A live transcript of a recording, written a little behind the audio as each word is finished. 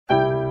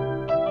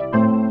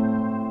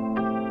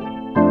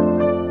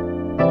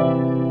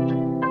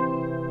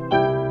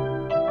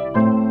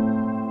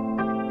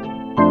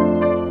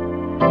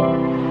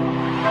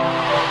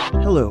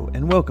Hello,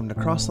 and welcome to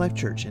Cross Life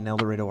Church in El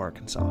Dorado,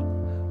 Arkansas.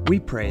 We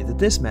pray that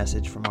this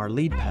message from our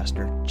lead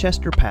pastor,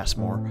 Chester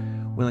Passmore,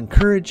 will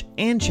encourage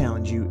and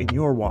challenge you in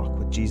your walk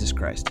with Jesus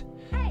Christ.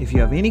 If you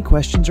have any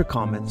questions or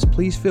comments,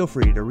 please feel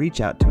free to reach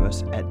out to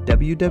us at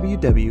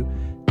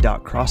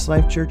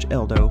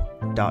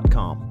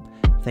www.crosslifechurcheldo.com.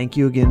 Thank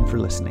you again for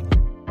listening.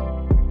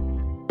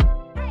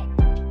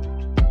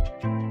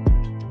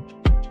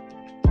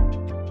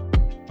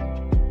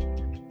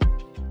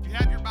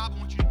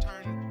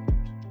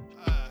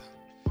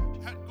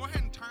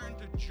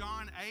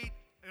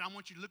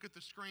 You look at the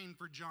screen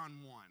for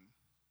John 1.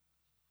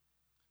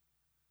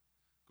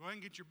 Go ahead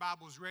and get your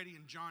Bibles ready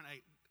in John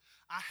 8.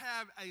 I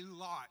have a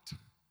lot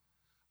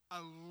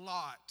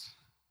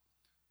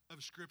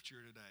of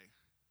scripture today.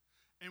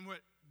 And what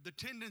the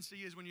tendency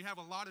is when you have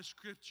a lot of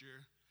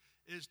scripture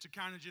is to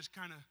kind of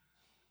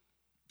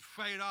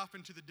fade off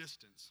into the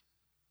distance.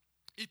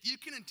 If you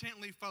can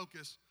intently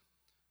focus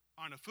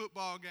on a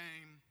football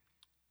game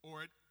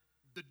or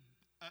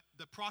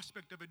the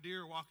prospect of a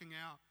deer walking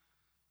out,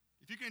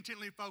 if you can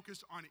intently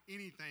focus on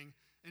anything,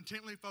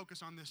 intently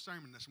focus on this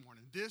sermon this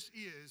morning.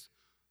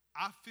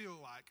 I feel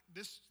like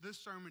this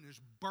sermon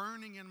is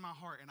burning in my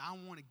heart, and I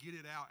want to get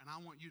it out, and I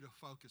want you to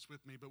focus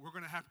with me, but we're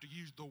going to have to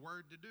use the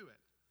Word to do it,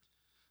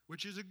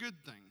 which is a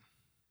good thing.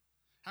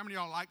 How many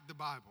of y'all like the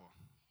Bible?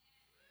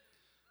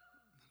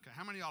 Okay,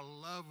 how many of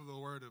y'all love the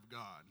Word of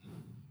God?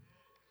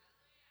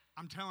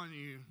 I'm telling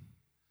you,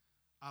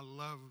 I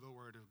love the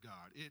Word of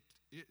God.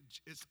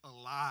 It's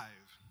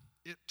alive.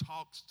 It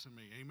talks to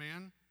me.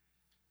 Amen?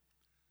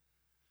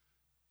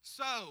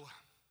 So,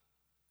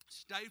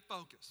 stay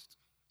focused.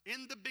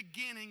 In the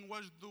beginning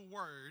was the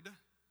Word.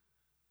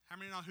 How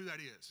many know who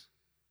that is?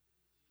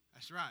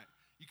 That's right.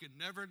 You can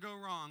never go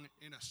wrong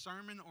in a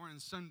sermon or in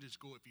Sunday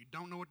school. If you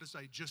don't know what to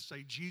say, just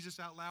say Jesus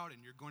out loud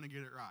and you're going to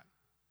get it right.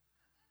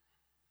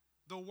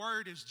 The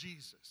Word is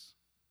Jesus.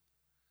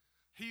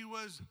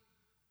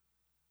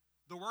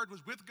 The Word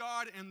was with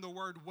God and the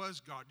Word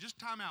was God. Just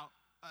time out.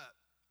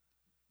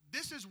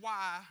 This is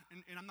why,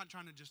 and I'm not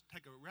trying to just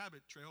take a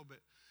rabbit trail, but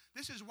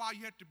this is why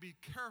you have to be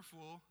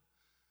careful.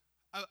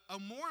 A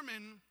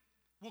Mormon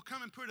will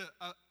come and put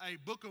a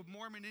Book of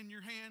Mormon in your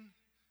hand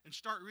and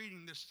start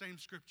reading this same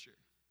scripture.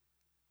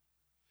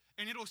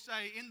 And it'll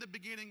say, in the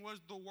beginning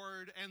was the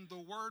Word, and the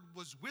Word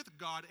was with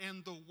God,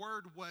 and the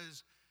Word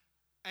was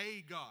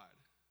a God.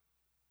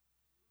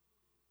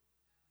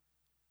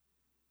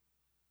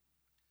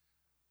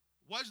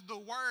 Was the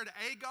Word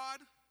a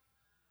God?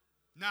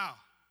 No.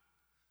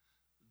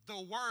 The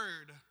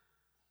Word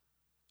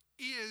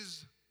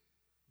is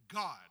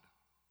God.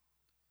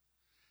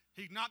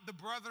 He's not the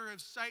brother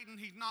of Satan.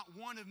 He's not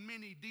one of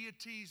many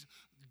deities.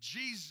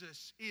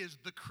 Jesus is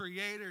the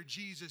Creator.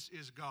 Jesus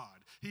is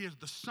God. He is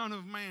the Son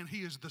of Man.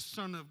 He is the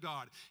Son of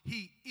God.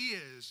 He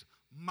is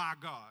my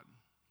God.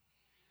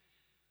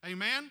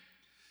 Amen?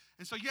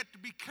 And so you have to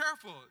be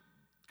careful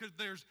because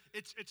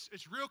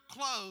it's real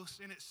close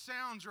and it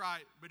sounds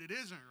right, but it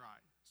isn't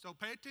right. So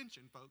pay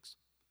attention, folks.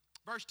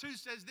 Verse 2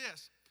 says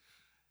this.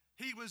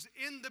 He was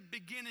in the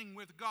beginning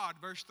with God.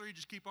 Verse 3,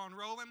 just keep on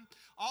rolling.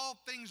 All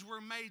things were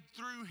made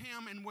through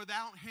him, and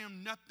without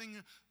him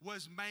nothing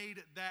was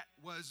made that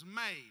was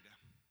made.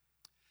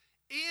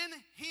 In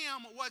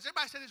him was,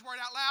 everybody say this word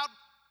out loud,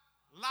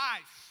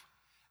 life.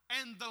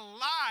 And the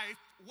life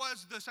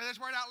was say this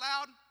word out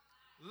loud,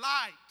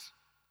 light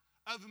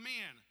of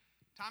men.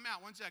 Time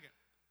out, 1 second.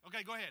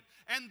 Okay, go ahead.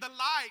 And the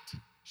light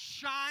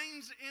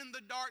shines in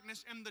the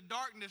darkness, and the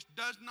darkness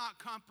does not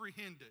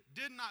comprehend it.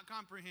 Did not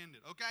comprehend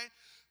it, okay?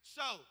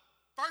 So,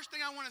 first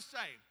thing I want to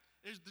say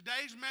is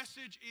today's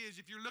message is,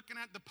 if you're looking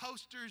at the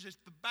posters, it's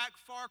the back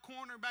far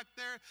corner back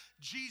there.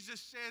 Jesus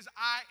says,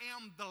 I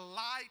am the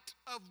light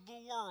of the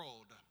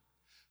world.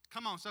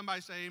 Come on,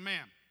 somebody say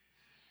amen.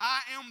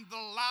 I am the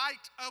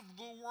light of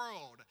the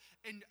world.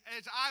 And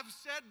as I've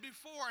said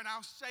before, and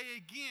I'll say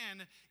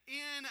again,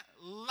 in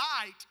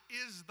light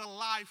is the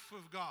life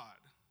of God.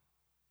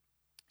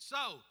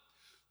 So,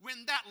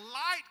 when that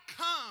light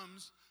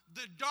comes,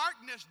 the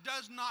darkness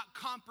does not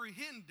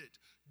comprehend it.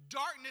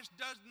 Darkness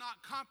does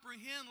not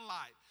comprehend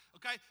light.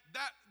 Okay?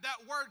 That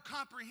word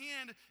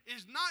comprehend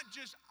is not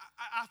just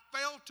I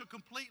fail to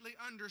completely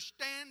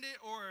understand it,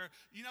 or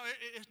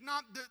it's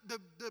not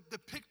the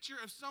picture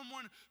of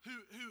someone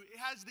who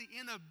has the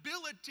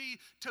inability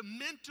to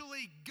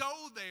mentally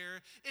go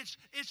there. It's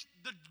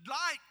the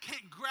light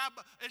can't grab,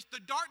 it's the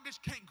darkness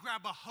can't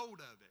grab a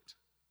hold of it.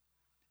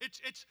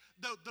 It's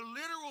the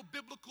literal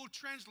biblical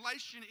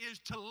translation is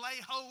to lay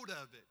hold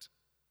of it.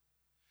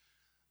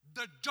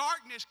 The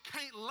darkness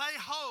can't lay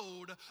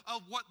hold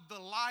of what the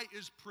light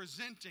is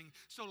presenting.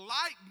 So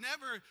light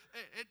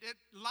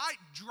light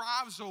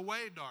drives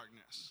away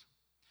darkness.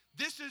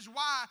 This is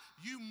why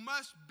you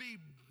must be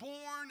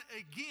born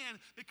again,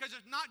 because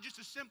it's not just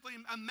simply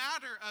a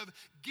matter of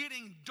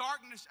getting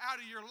darkness out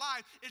of your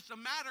life. It's a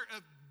matter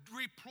of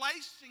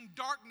replacing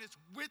darkness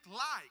with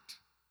light.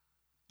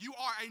 You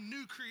are a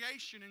new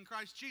creation in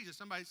Christ Jesus.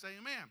 Somebody say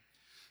amen.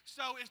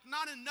 So it's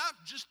not enough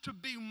just to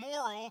be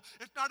moral.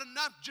 It's not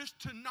enough just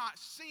to not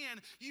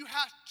sin. You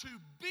have to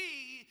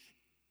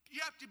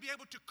be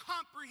able to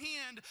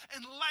comprehend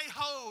and lay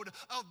hold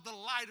of the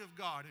light of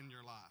God in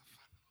your life.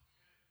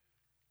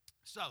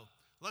 So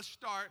let's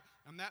start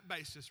on that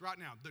basis right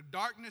now. The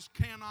darkness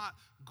cannot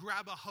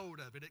grab a hold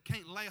of it. It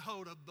can't lay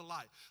hold of the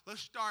light.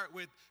 Let's start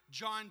with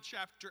John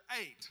chapter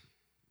 8.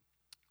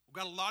 We've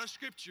got a lot of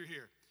scripture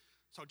here,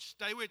 so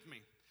stay with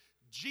me.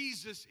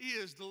 Jesus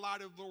is the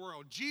light of the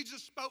world.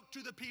 Jesus spoke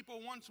to the people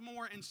once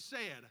more and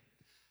said,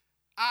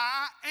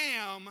 I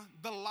am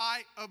the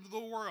light of the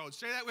world.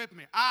 Say that with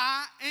me.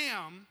 I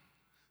am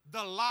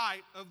the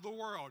light of the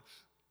world.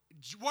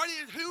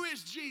 Who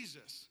is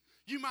Jesus?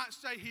 You might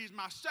say he's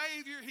my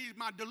Savior, he's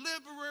my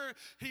deliverer,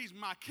 he's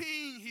my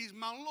King, he's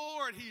my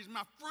Lord, he's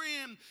my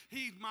friend,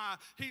 you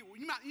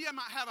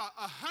might have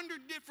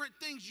 100 different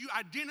things you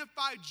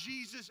identify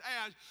Jesus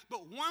as,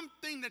 but one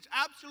thing that's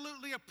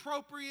absolutely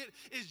appropriate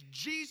is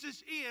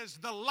Jesus is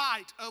the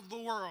light of the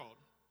world.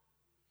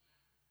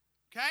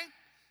 Okay?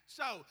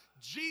 So,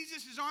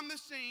 Jesus is on the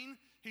scene.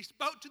 He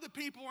spoke to the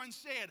people and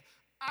said,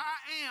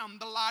 I am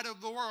the light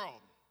of the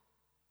world.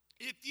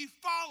 If you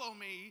follow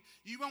me,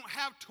 you won't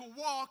have to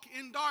walk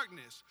in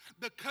darkness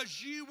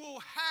because you will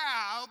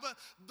have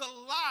the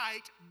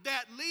light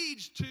that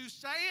leads to,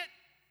 say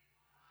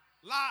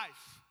it,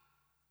 life.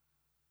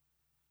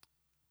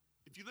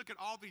 If you look at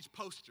all these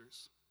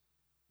posters,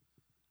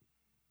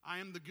 I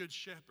am the good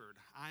shepherd.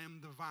 I am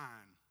the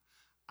vine.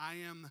 I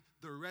am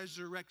the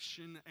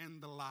resurrection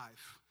and the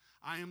life.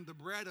 I am the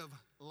bread of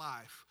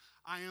life.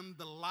 I am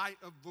the light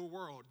of the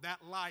world.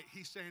 That light,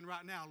 he's saying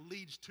right now,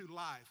 leads to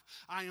life.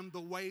 I am the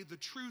way, the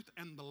truth,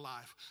 and the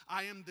life.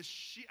 I am the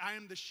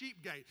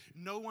sheep gate.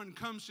 No one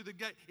comes to the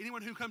gate.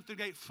 Anyone who comes to the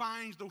gate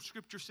finds, the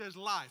scripture says,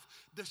 life.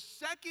 The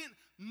second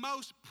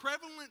most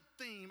prevalent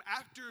theme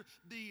after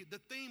the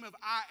theme of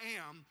I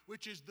am,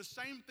 which is the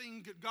same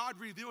thing that God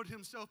revealed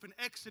himself in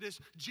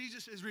Exodus,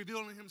 Jesus is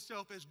revealing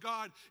himself as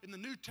God in the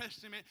New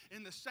Testament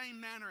in the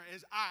same manner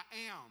as I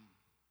am.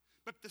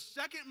 But the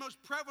second most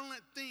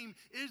prevalent theme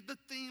is the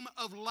theme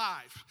of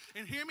life.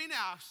 And hear me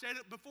now, I've said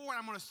it before and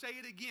I'm going to say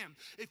it again.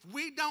 If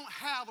we don't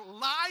have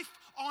life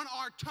on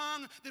our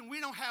tongue, then we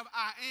don't have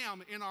I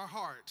am in our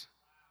heart.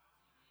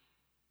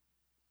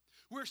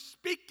 We're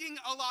speaking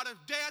a lot of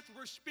death.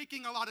 We're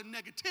speaking a lot of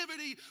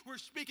negativity. We're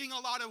speaking a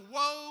lot of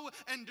woe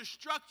and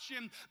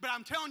destruction. But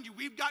I'm telling you,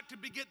 we got to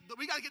get the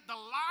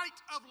light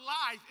of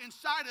life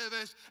inside of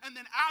us, and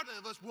then out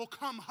of us will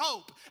come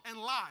hope and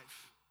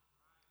life.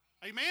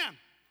 Amen.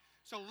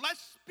 So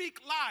let's speak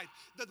life.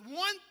 The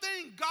one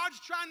thing God's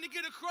trying to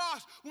get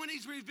across when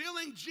he's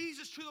revealing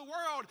Jesus to the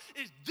world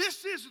is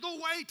this is the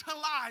way to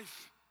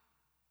life.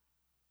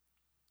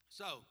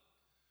 So,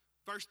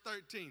 verse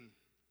 13,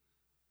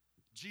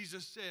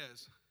 Jesus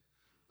says,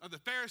 the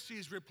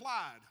Pharisees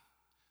replied,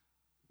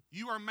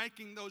 you are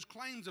making those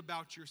claims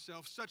about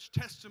yourself. Such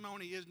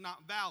testimony is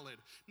not valid.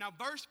 Now,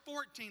 verse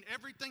 14,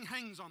 everything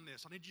hangs on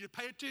this. I need you to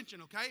pay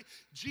attention, okay?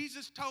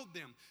 Jesus told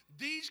them,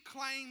 these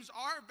claims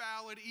are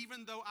valid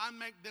even though I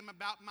make them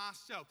about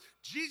myself.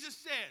 Jesus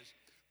says,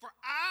 for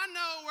I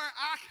know where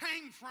I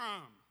came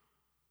from,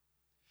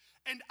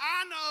 and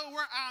I know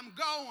where I'm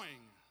going.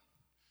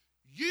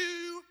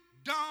 You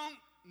don't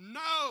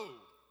know.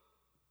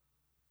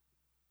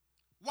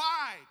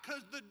 Why?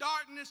 Because the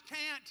darkness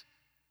can't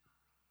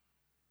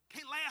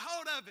lay a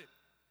hold of it,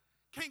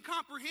 can't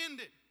comprehend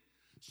it.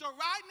 So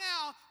right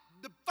now,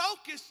 the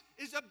focus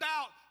is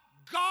about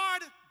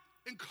God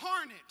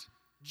incarnate,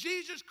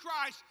 Jesus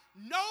Christ,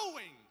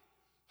 knowing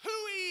who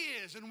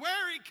he is and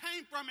where he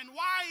came from and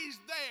why he's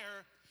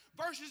there,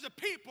 versus the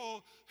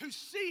people who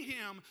see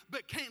him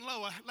but can't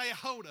lay a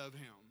hold of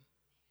him.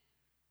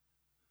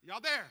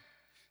 Y'all there?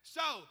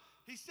 So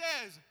he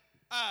says,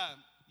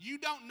 you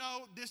don't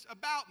know this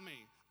about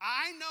me.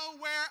 I know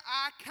where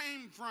I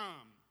came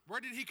from. Where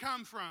did he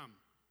come from?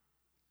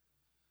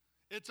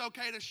 It's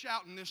okay to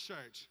shout in this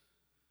church.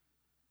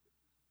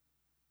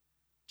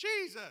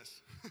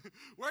 Jesus.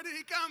 Where did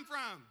he come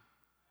from?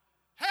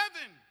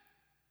 Heaven.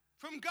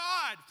 From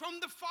God. From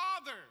the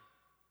Father.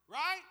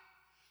 Right?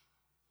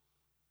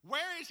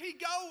 Where is he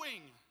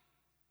going?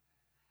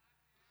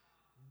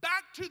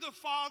 Back to the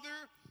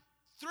Father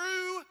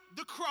through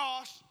the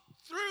cross,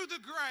 through the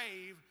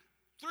grave,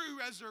 through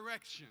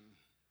resurrection.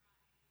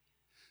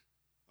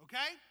 Okay?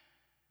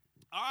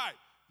 All right.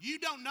 You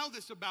don't know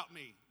this about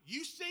me.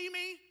 You see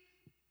me,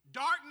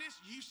 darkness,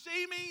 you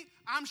see me,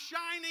 I'm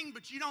shining,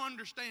 but you don't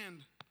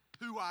understand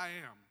who I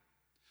am.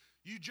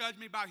 You judge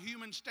me by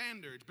human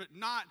standards, but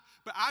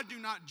I do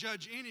not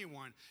judge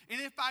anyone.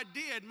 And if I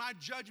did, my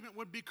judgment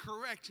would be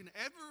correct in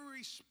every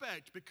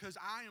respect because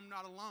I am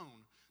not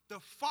alone.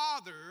 The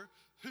Father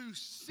who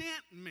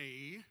sent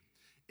me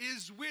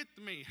is with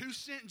me. Who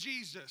sent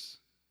Jesus?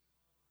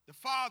 The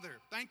Father.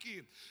 Thank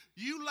you.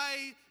 You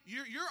lay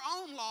your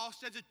own law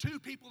says that two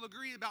people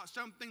agree about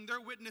something, their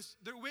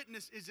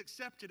witness is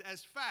accepted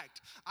as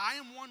fact. I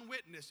am one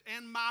witness,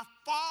 and my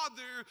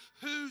Father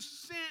who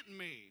sent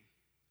me.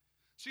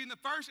 See, in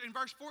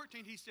verse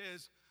 14, he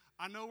says,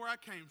 I know where I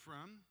came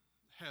from,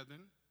 heaven.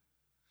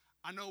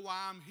 I know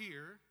why I'm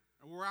here,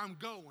 and where I'm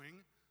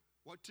going,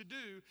 what to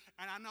do,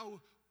 and I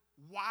know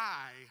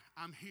why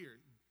I'm here.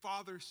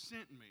 Father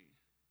sent me.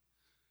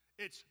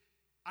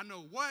 I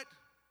know what,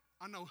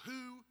 I know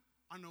who,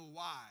 I know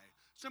why.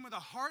 Some of the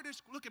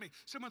hardest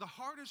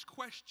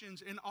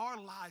questions in our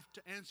life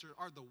to answer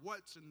are the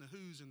whats and the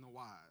whos and the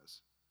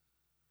whys.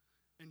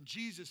 And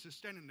Jesus is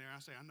standing there. I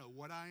say, I know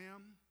what I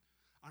am,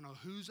 I know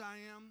whose I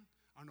am,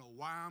 I know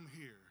why I'm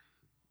here.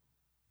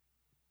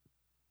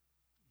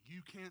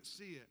 You can't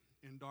see it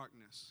in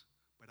darkness,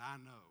 but I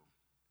know.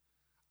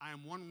 I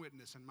am one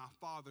witness, and my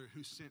Father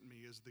who sent me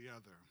is the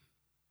other.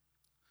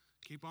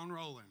 Keep on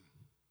rolling.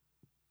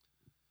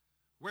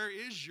 Where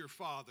is your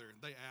Father?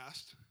 They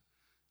asked.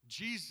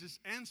 Jesus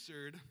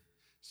answered,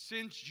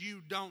 since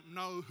you don't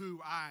know who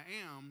I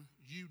am,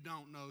 you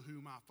don't know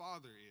who my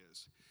Father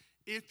is.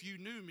 If you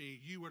knew me,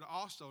 you would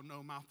also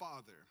know my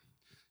Father.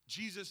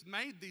 Jesus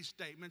made these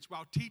statements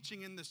while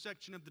teaching in the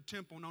section of the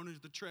temple known as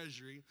the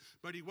treasury,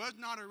 but he was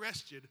not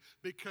arrested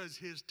because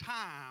his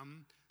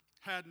time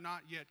had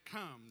not yet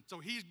come. So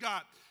he's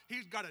got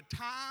a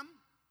time,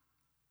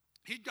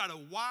 he's got a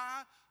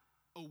why,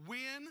 a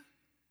when,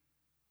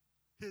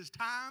 his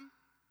time.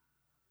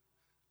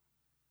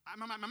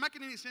 Am I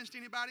making any sense to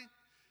anybody?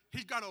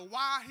 He's got a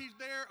why he's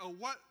there, a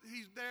what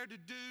he's there to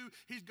do.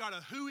 He's got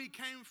a who he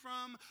came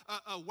from,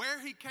 a where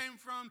he came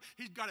from.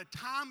 He's got a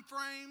time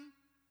frame.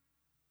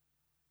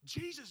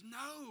 Jesus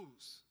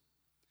knows.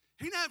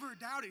 He never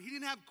doubted. He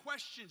didn't have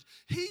questions.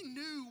 He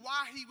knew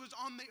why he was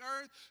on the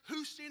earth,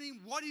 who sent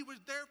him, what he was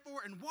there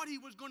for, and what he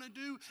was going to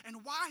do,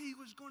 and why he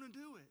was going to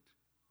do it.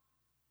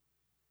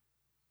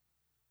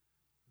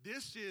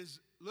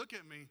 Look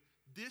at me,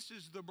 this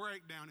is the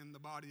breakdown in the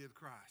body of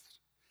Christ.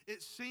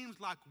 It seems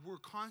like we're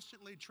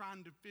constantly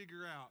trying to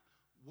figure out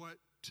what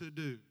to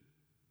do.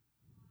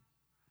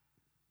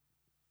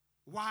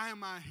 Why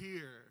am I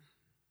here?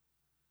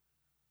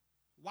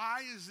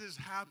 Why is this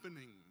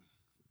happening?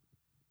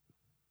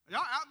 Y'all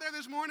out there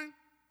this morning?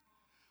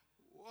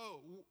 Whoa.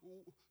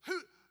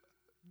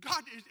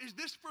 God, is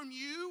this from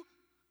you?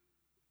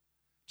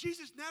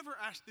 Jesus never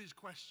asked these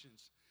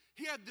questions.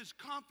 He had this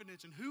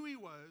confidence in who he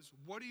was,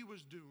 what he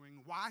was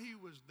doing, why he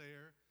was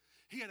there.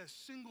 He had a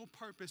single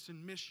purpose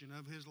and mission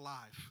of his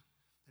life,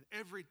 and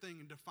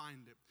everything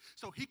defined it.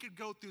 So he could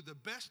go through the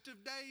best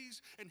of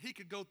days and he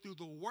could go through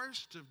the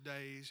worst of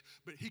days,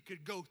 but he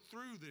could go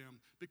through them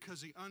because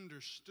he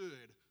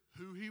understood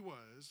who he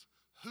was,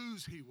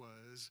 whose he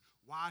was,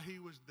 why he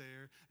was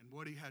there, and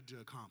what he had to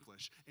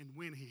accomplish, and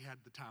when he had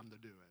the time to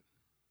do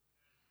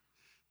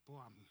it.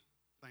 Boy,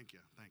 thank you.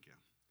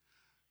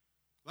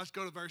 Let's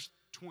go to verse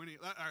 20.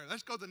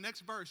 Let's go to the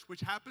next verse, which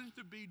happens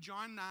to be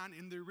John 9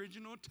 in the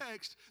original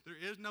text. There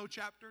is no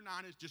chapter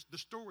 9. It's just the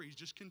story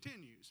just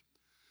continues.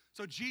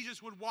 So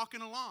Jesus was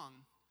walking along.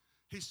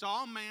 He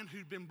saw a man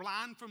who'd been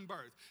blind from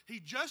birth. He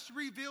just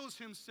reveals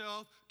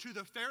himself to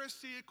the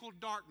Pharisaical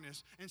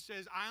darkness and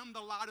says, I am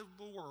the light of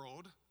the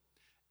world.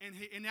 And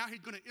now he's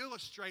going to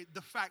illustrate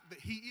the fact that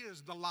he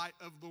is the light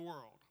of the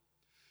world.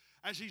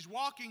 As he's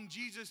walking,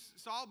 Jesus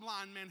saw a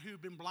blind man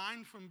who'd been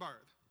blind from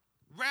birth.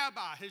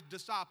 Rabbi, his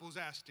disciples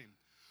asked him,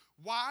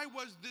 why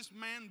was this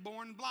man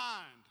born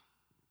blind?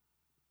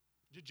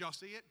 Did y'all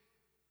see it?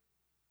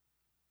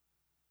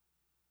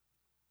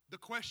 The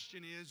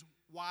question is,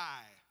 why?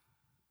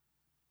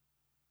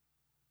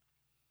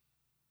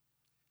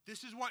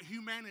 This is what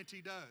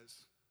humanity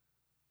does.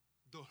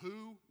 The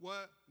who,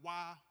 what,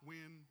 why,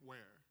 when, where.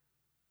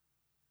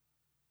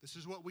 This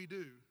is what we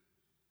do.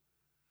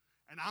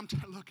 And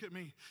look at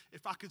me.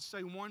 If I could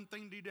say one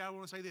thing to you, I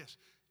want to say this.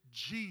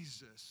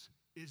 Jesus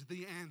is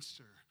the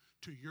answer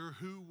to your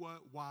who,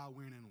 what, why,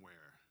 when, and where.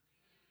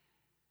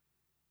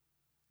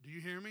 Do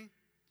you hear me?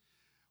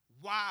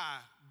 Why,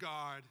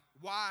 God,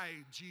 why,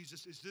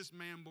 Jesus, is this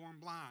man born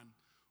blind?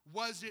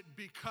 Was it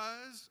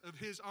because of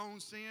his own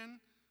sin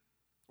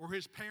or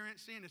his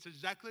parents' sin? It's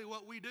exactly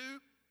what we do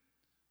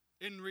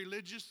in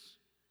religious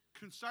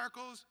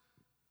circles.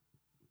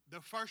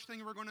 The first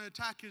thing we're going to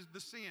attack is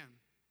the sin.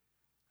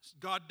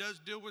 God does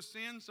deal with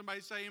sin.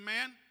 Somebody say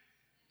amen.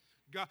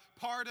 God,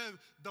 part of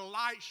the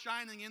light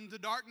shining in the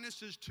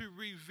darkness is to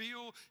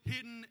reveal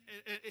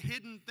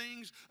hidden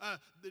things.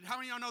 How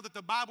many of y'all know that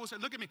the Bible says,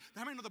 look at me,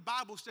 how many know the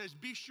Bible says,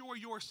 be sure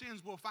your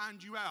sins will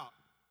find you out?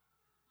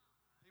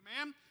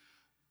 Amen?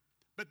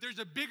 But there's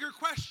a bigger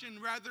question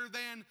rather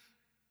than,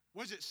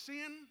 was it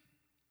sin?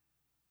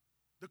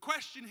 The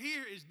question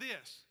here is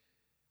this.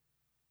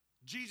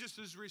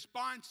 Jesus'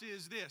 response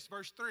is this,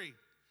 verse 3.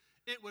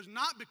 It was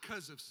not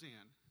because of sin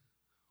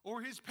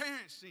or his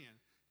parents' sin.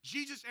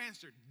 Jesus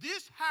answered,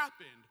 this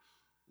happened.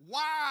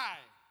 Why?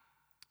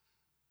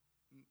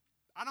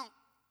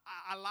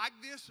 I like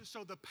this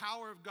so the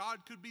power of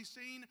God could be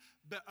seen,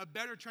 but a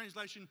better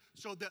translation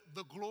so that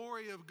the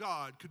glory of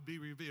God could be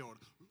revealed.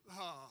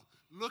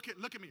 look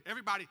at me.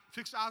 Everybody,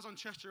 fix eyes on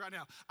Chester right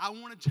now. I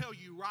want to tell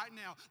you right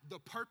now the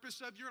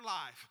purpose of your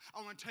life.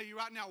 I want to tell you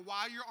right now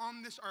why you're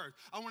on this earth.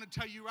 I want to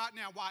tell you right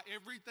now why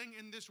everything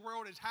in this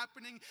world is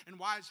happening and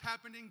why it's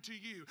happening to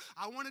you.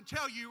 I want to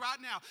tell you right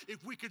now,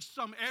 if we could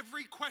sum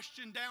every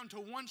question down to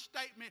one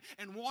statement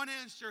and one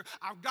answer,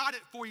 I've got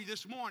it for you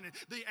this morning.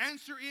 The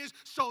answer is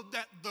so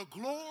that the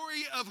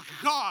glory of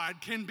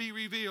God can be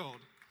revealed.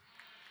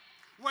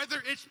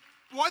 Whether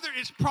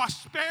it's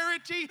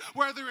prosperity,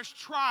 whether it's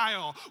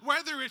trial,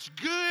 whether it's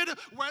good,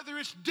 whether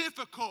it's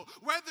difficult,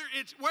 whether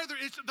it's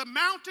the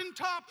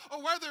mountaintop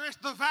or whether it's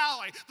the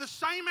valley, the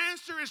same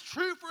answer is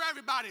true for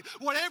everybody.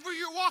 Whatever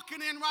you're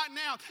walking in right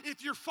now,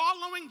 if you're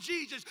following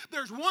Jesus,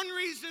 there's one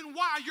reason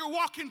why you're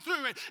walking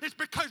through it. It's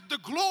because the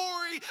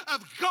glory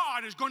of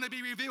God is going to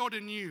be revealed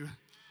in you.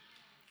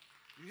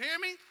 You hear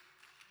me?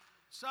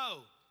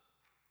 So,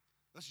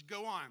 let's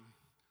go on.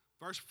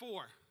 Verse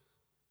 4.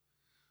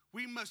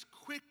 We must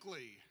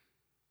quickly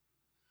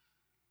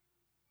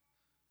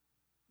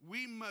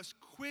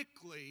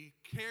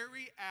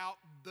carry out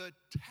the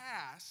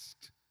task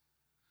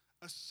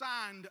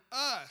assigned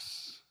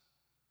us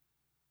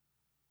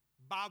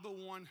by the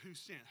one who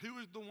sent. Who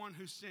is the one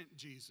who sent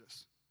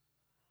Jesus?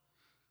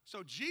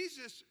 So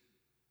Jesus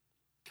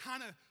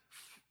kind of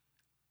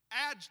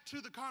adds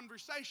to the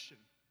conversation.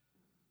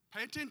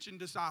 Pay attention,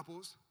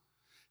 disciples.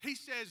 He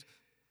says,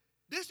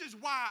 this is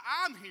why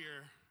I'm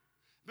here.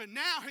 But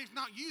now he's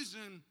not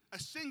using a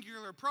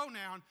singular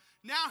pronoun.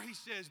 Now he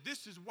says,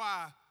 this is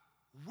why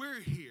we're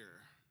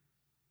here.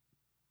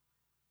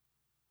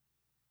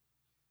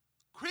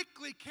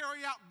 Quickly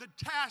carry out the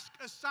task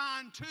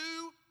assigned to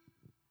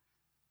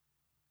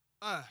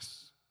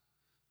us.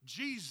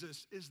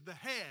 Jesus is the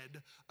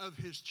head of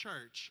his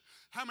church.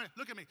 How many?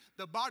 Look at me.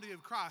 The body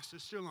of Christ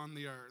is still on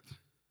the earth.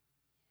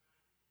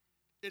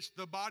 It's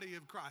the body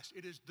of Christ.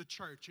 It is the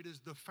church. It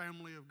is the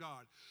family of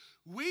God.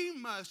 We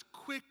must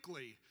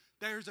quickly,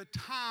 there's a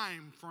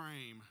time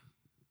frame.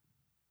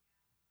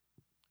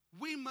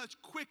 We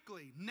must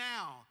quickly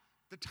now,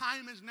 the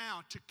time is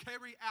now to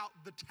carry out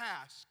the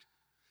task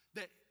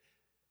that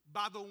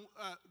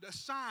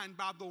assigned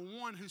by the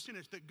one who sent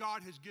us, that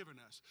God has given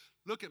us.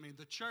 Look at me,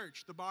 the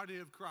church, the body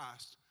of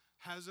Christ,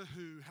 has a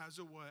who, has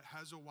a what,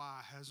 has a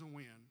why, has a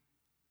when.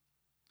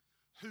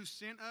 Who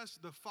sent us?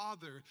 The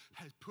Father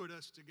has put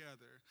us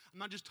together. I'm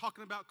not just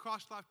talking about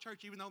Cross Life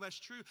Church, even though that's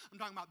true. I'm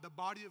talking about the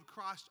body of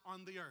Christ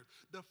on the earth.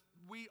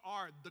 We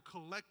are the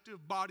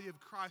collective body of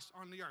Christ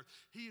on the earth.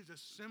 He has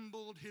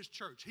assembled his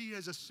church. He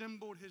has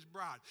assembled his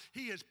bride.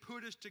 He has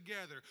put us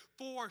together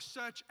for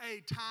such a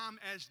time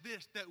as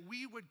this, that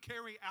we would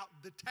carry out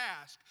the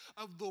task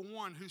of the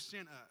one who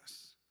sent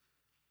us.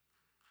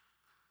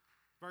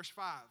 Verse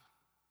 5.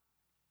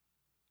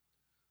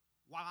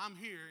 While I'm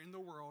here in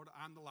the world,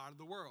 I'm the light of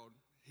the world.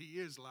 He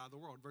is the light of the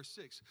world. Verse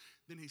 6.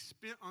 Then he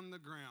spit on the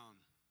ground.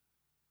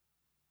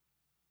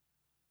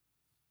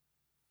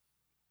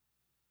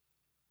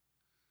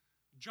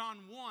 John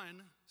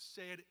 1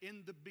 said,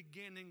 in the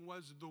beginning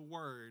was the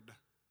Word.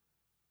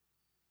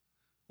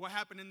 What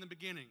happened in the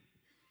beginning?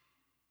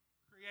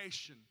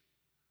 Creation.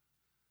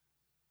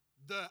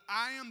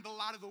 I am the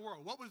light of the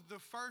world. What was the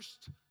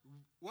first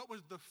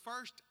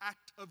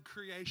act of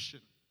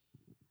creation?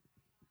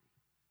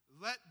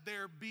 Let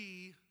there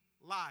be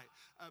light.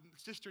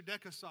 Sister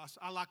Decasauce,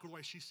 I like the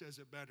way she says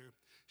it better.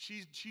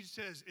 She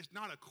says it's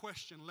not a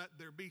question, let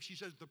there be. She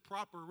says the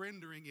proper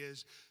rendering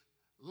is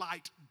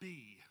light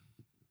be.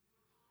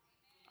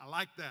 I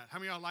like that. How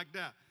many of y'all like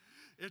that?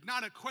 It's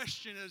not a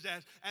question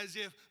as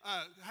if,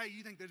 hey,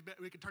 you think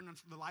we can turn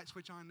the light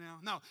switch on now?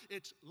 No,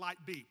 it's light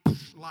be.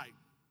 Light.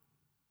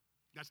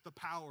 That's the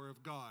power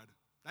of God.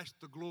 That's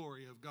the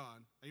glory of God.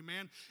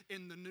 Amen?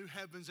 In the new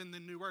heavens and the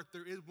new earth,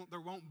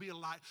 there won't be a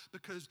light,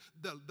 because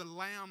the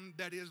Lamb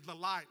that is the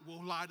light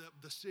will light up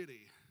the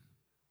city.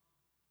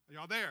 Are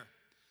y'all there?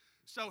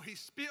 So he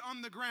spit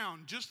on the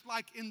ground, just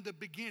like in the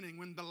beginning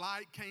when the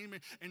light came,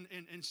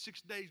 and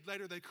 6 days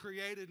later they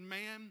created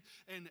man,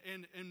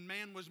 and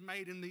man was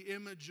made in the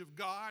image of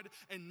God,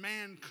 and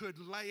man could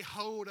lay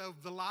hold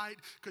of the light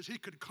because he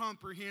could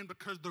comprehend,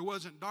 because there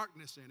wasn't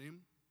darkness in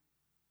him.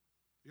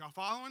 Y'all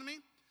following me?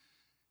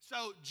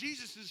 So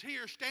Jesus is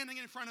here standing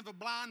in front of a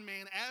blind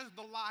man as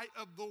the light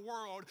of the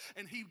world,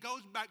 and he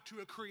goes back to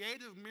a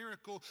creative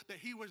miracle that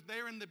he was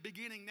there in the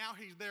beginning. Now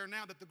he's there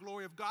now that the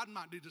glory of God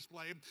might be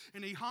displayed,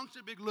 and he honks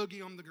a big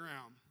loogie on the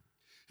ground.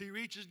 He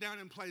reaches down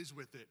and plays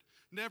with it.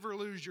 Never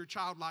lose your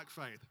childlike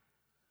faith.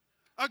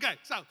 Okay,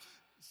 so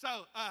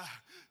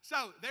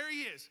there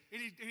he is,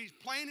 and he's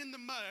playing in the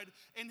mud,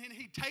 and then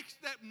he takes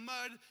that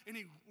mud and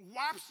he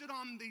wipes it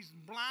on these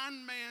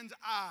blind man's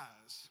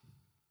eyes.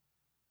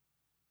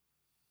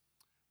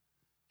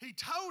 He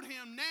told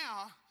him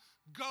now,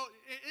 go.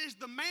 Is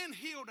the man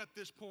healed at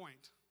this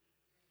point?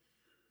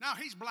 Now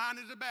he's blind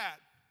as a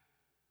bat.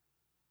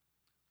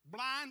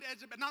 Blind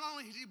as a bat. Not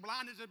only is he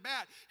blind as a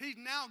bat, he's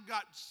now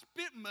got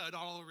spit mud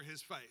all over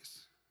his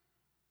face.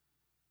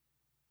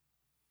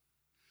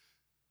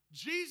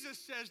 Jesus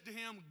says to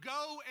him,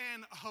 go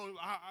and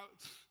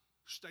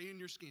stay in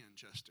your skin,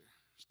 Chester.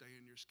 Stay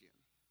in your skin.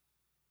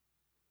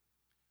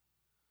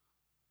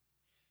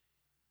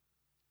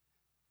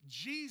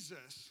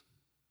 Jesus,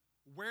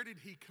 where did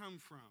he come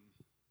from?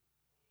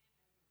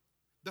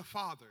 The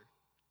Father.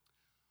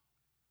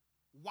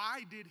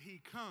 Why did he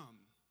come?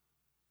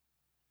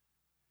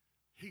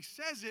 He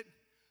says it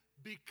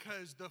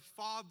because the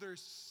Father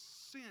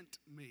sent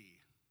me.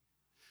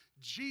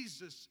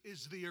 Jesus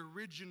is the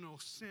original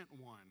sent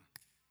one.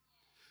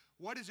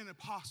 What is an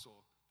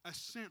apostle? A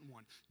sent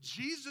one.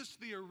 Jesus,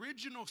 the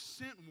original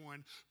sent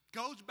one,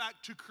 goes back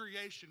to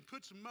creation,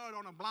 puts mud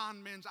on a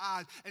blind man's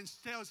eyes, and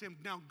tells him,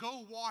 now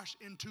go wash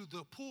into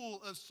the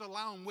pool of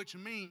Siloam, which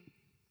means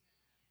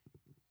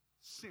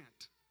sent.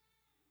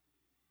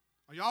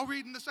 Are y'all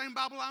reading the same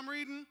Bible I'm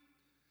reading?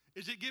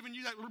 Is it giving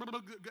you that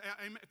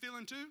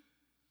feeling too?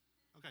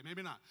 Okay,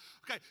 maybe not.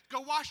 Okay, go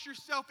wash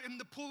yourself in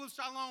the pool of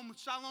Siloam.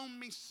 Siloam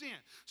means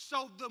sent.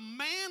 So the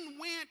man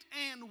went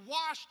and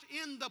washed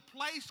in the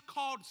place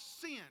called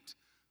sent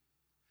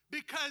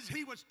because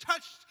he was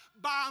touched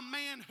by a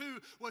man who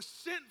was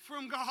sent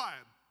from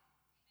God,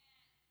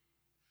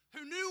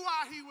 who knew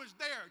why he was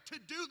there, to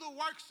do the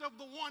works of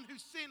the one who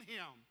sent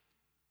him.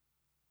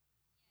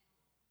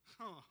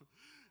 Oh.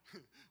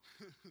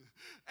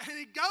 And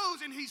he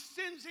goes and he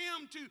sends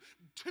him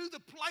to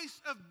the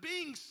place of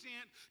being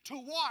sent to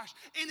wash.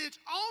 And it's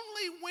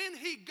only when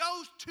he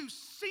goes to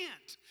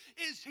sent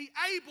is he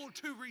able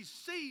to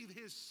receive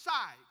his sight.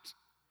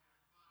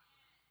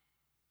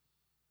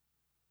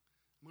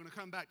 I'm going to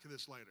come back to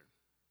this later.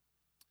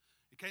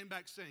 He came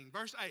back saying,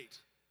 verse 8,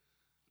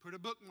 put a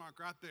bookmark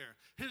right there.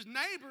 His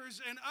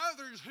neighbors and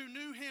others who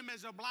knew him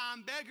as a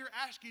blind beggar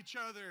asked each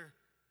other,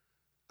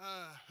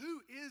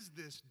 who is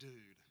this dude?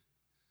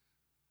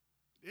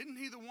 Isn't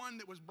he the one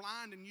that was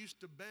blind and used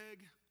to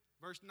beg?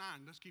 Verse 9,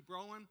 let's keep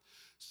rolling.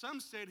 Some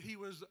said he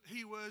was,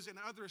 and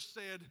others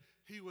said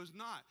he was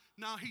not.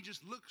 No, he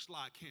just looks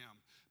like him.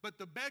 But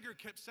the beggar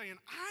kept saying,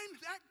 I'm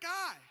that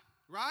guy,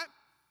 right?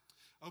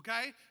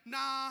 Okay,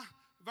 nah,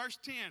 verse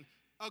 10.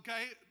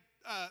 Okay,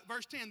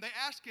 verse 10, they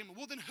asked him,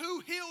 well, then who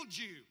healed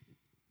you?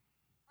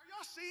 Are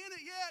y'all seeing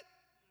it yet?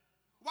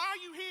 Why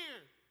are you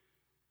here?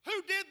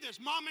 Who did this,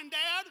 mom and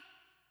dad?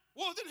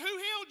 Well, then who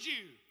healed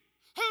you?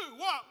 Who,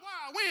 what,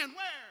 why, when,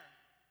 where?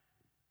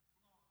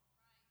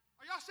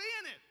 Are y'all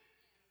seeing it?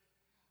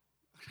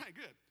 Okay,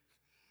 good.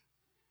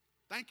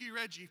 Thank you,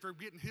 Reggie, for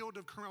getting healed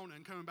of corona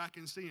and coming back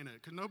and seeing it,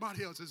 because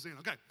nobody else is seeing it.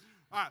 Okay,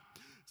 all right.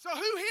 So who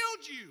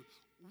healed you?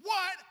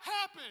 What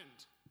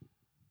happened?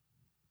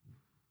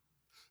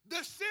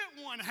 The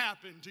sent one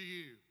happened to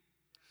you.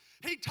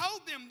 He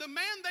told them, the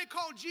man they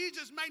called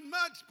Jesus made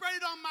mud, spread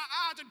it on my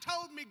eyes, and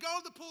told me, go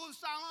to the pool of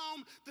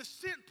Siloam, the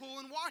sent pool,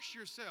 and wash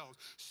yourselves.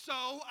 So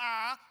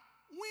I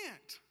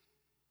went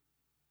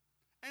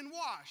and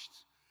washed,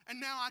 and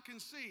now I can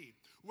see.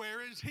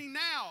 Where is he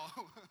now?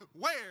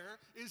 Where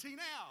is he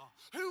now?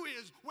 Who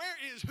is, where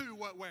is who,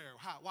 what, where,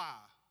 how, why,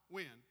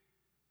 when?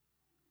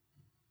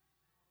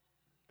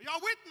 Are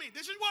y'all with me?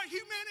 This is what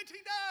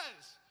humanity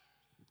does.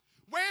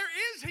 Where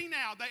is he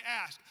now? They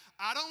asked.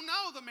 I don't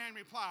know, the man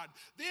replied.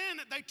 Then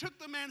they took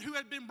the man who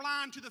had been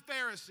blind to the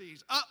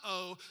Pharisees.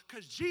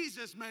 Because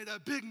Jesus made a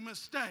big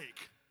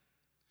mistake.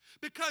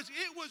 Because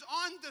it was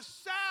on the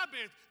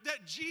Sabbath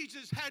that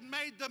Jesus had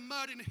made the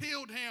mud and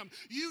healed him.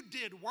 You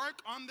did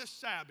work on the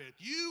Sabbath.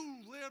 You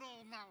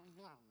little...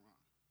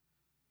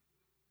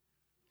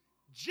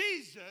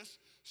 Jesus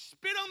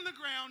spit on the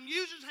ground,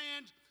 used his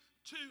hands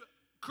to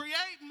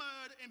create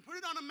mud and put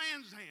it on a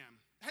man's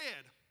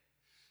head.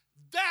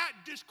 That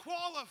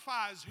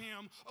disqualifies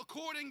him,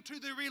 according to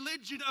the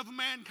religion of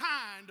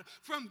mankind,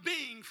 from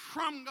being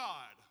from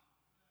God.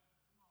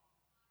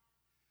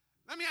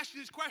 Let me ask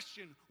you this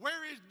question.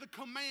 Where is the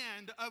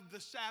command of the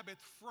Sabbath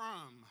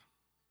from?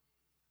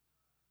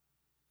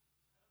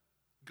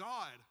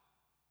 God.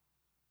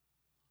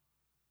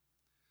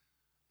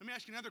 Let me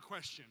ask you another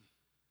question.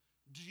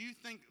 Do you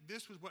think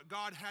this was what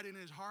God had in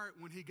his heart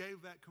when he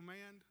gave that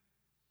command?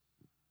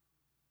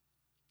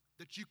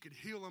 That you could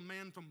heal a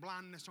man from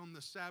blindness on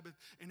the Sabbath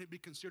and it be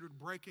considered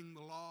breaking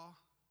the law?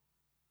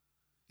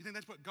 You think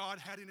that's what God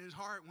had in his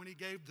heart when he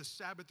gave the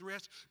Sabbath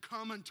rest?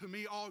 Come unto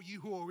me, all you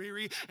who are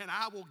weary, and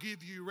I will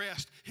give you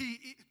rest.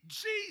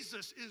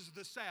 Jesus is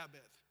the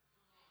Sabbath.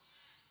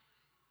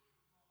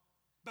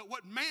 But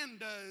what man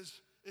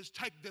does is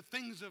take the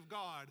things of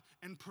God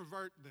and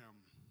pervert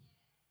them.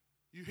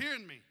 You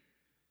hearing me?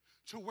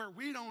 To where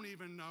we don't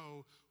even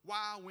know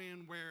why,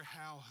 when, where,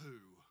 how, who.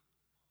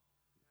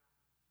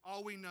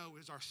 All we know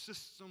is our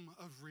system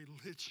of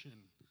religion.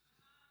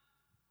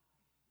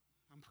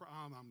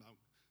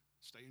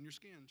 Stay in your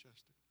skin,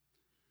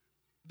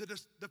 Chester.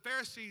 The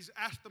Pharisees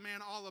asked the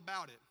man all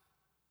about it.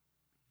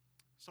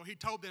 So he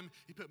told them,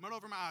 he put mud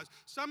over my eyes.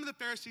 Some of the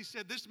Pharisees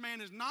said, this man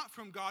is not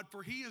from God,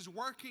 for he is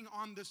working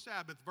on the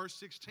Sabbath, verse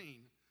 16.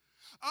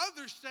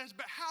 Others says,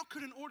 but how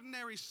could an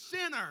ordinary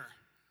sinner,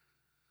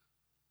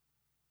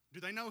 do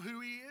they know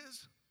who he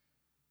is?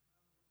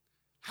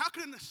 How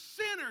can a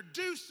sinner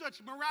do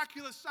such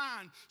miraculous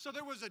signs? So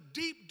there was a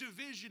deep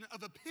division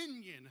of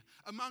opinion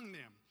among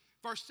them.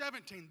 Verse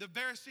 17, the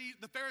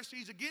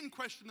Pharisees again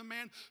questioned the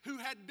man who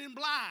had been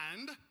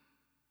blind,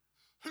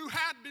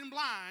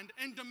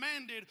 and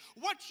demanded,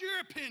 what's your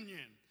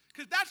opinion?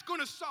 Because that's going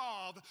to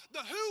solve the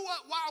who, what,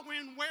 why,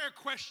 when, where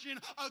question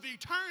of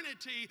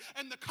eternity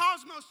and the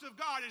cosmos of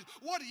God is,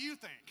 what do you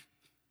think?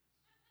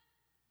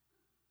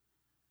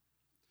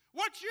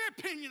 What's your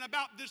opinion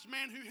about this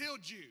man who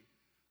healed you?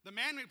 The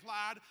man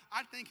replied,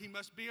 I think he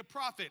must be a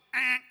prophet.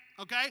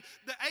 Okay?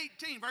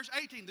 Verse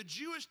 18, the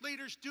Jewish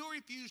leaders still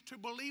refused to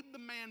believe the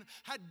man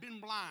had been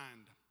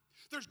blind.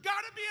 There's got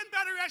to be a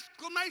better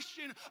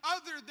exclamation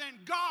other than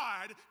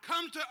God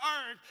come to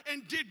earth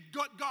and did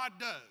what God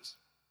does.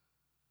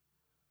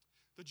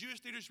 The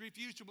Jewish leaders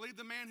refused to believe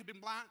the man had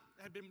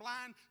been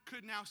blind,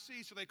 could now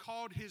see, so they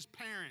called his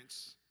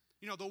parents,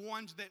 the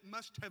ones that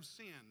must have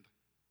sinned.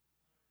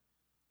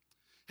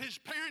 His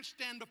parents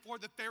stand before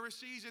the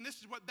Pharisees, and this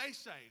is what they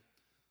say.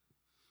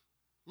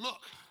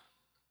 Look,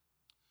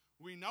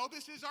 we know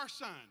this is our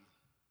son,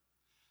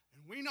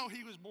 and we know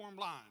he was born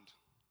blind.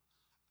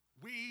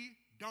 We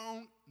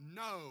don't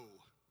know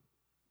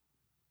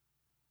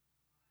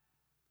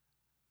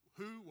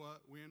who,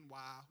 what, when,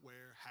 why,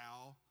 where,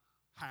 how.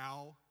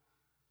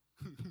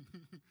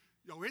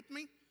 Y'all with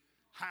me?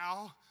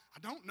 How? I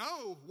don't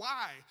know.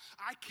 Why?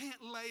 I can't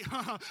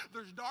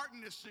there's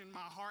darkness in my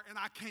heart and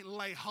I can't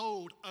lay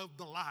hold of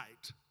the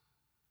light.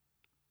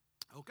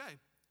 Okay.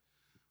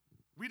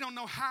 We don't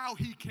know how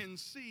he can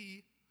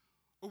see,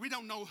 or we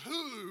don't know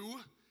who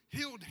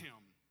healed him.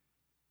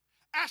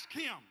 Ask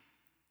him.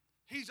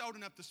 He's old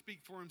enough to speak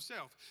for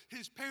himself.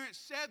 His parents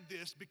said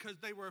this because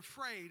they were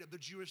afraid of the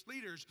Jewish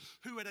leaders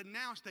who had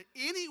announced that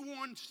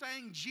anyone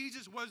saying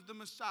Jesus was the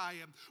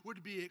Messiah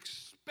would be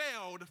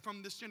expelled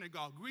from the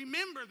synagogue.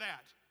 Remember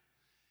that.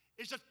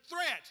 It's a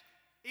threat.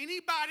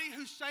 Anybody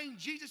who's saying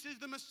Jesus is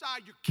the Messiah,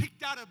 you're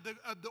kicked out of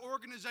the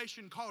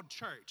organization called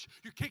church.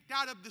 You're kicked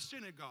out of the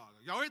synagogue.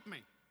 Y'all with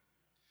me?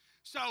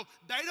 So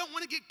they don't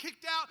want to get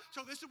kicked out.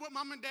 So this is what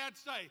mom and dad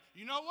say.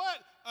 You know what?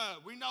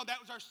 We know that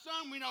was our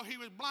son. We know he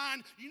was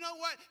blind. You know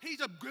what?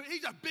 He's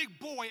a big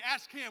boy.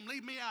 Ask him.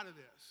 Leave me out of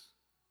this.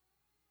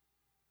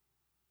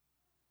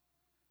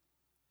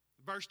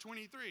 Verse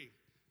 23.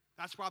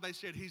 That's why they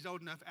said he's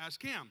old enough.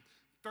 Ask him.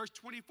 Verse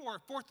 24.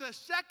 For the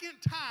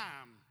second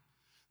time,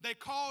 they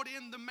called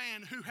in the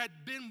man who had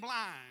been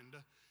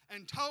blind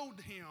and told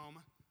him,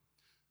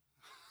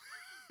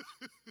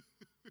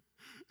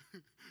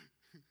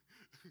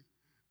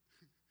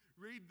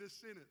 read this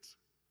sentence.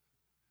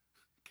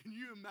 Can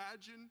you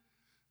imagine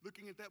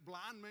looking at that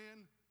blind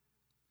man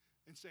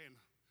and saying,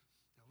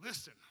 now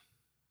listen,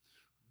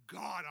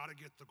 God ought to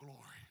get the glory.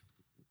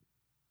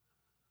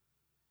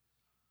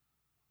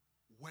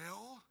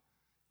 Well,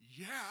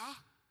 yeah,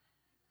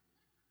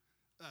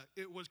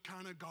 it was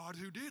kind of God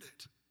who did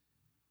it.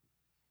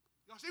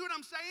 Y'all see what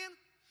I'm saying?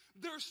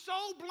 They're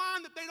so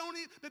blind that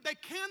they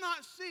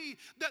cannot see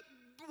that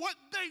what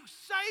they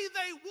say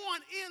they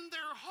want in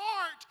their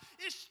heart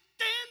is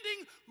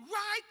standing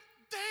right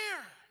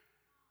there.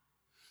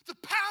 The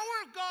power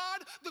of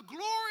God, the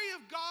glory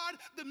of God,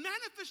 the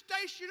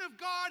manifestation of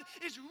God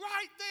is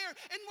right there.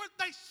 And what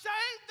they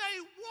say they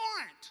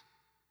want,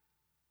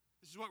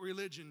 this is what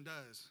religion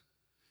does.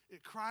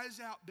 It cries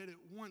out that it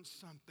wants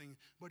something,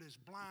 but is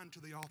blind to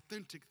the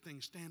authentic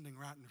thing standing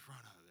right in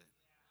front of it.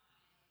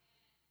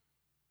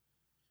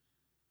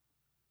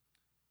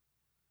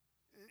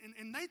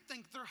 And they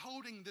think they're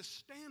holding this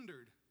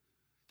standard.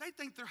 They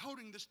think they're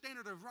holding the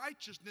standard of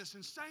righteousness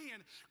and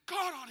saying,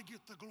 God ought to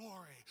get the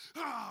glory.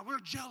 We're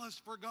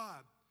jealous for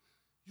God.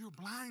 You're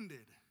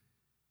blinded.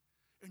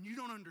 And you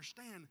don't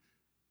understand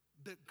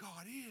that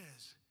God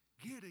is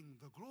getting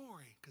the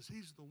glory because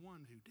he's the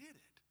one who did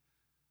it.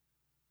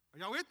 Are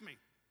y'all with me?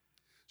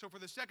 So for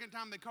the second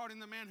time, they called in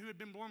the man who had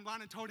been born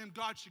blind and told him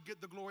God should get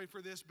the glory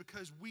for this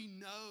because we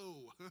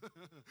know.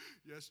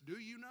 Yes, do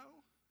you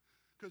know?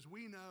 Because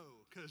we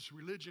know. Because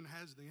religion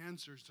has the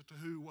answers to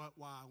who, what,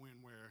 why,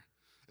 when, where.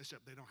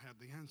 Except they don't have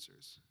the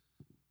answers.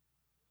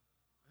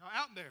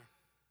 Out there,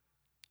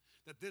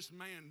 that this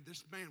man,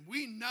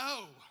 we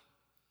know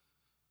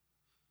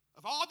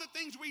of all the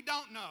things we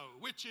don't know,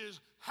 which is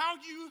how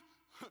you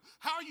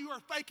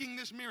are faking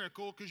this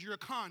miracle because you're a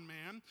con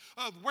man,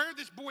 of where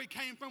this boy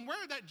came from,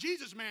 where that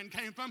Jesus man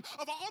came from,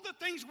 of all the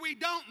things we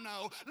don't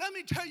know, let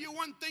me tell you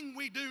one thing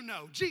we do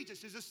know.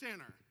 Jesus is a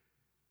sinner.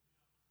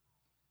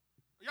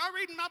 Are y'all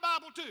reading my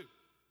Bible too?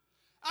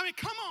 I mean,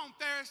 come on,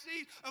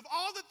 Pharisees. Of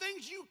all the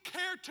things you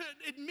care to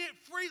admit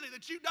freely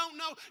that you don't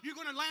know, you're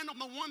going to land on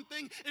the one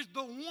thing is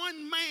the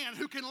one man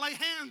who can lay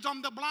hands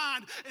on the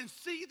blind and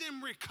see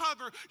them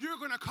recover. You're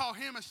going to call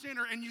him a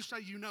sinner and you say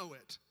you know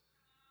it.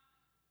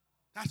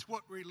 That's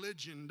what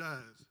religion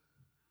does.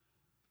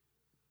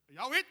 Are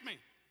y'all with me?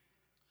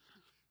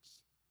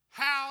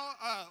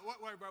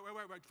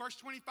 Wait. Verse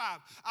 25.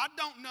 I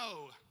don't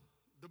know.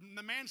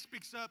 The man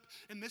speaks up,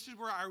 and this is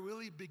where I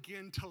really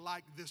begin to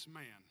like this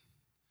man.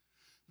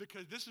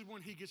 Because this is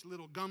when he gets a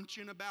little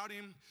gumption about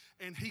him,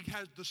 and he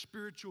has the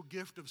spiritual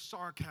gift of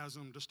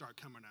sarcasm to start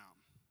coming out.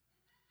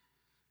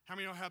 How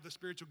many of y'all have the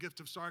spiritual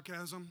gift of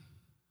sarcasm?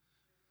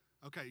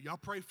 Okay, y'all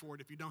pray for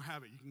it. If you don't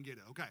have it, you can get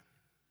it. Okay.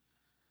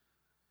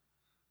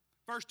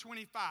 Verse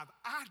 25,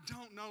 I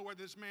don't know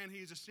whether this man,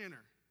 he's a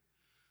sinner.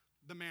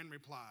 The man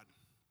replied,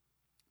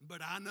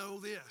 but I know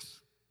this.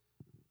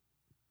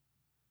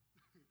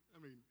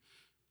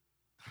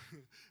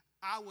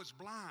 I was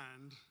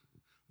blind,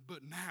 but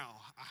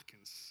now I can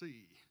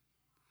see.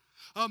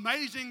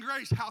 Amazing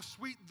grace, how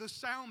sweet the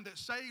sound that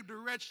saved a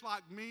wretch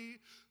like me.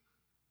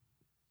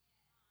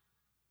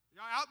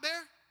 Y'all out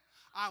there?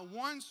 I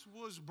once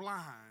was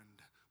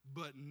blind,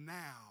 but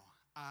now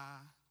I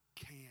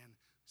can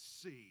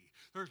see.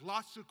 There's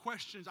lots of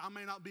questions I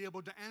may not be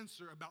able to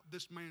answer about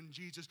this man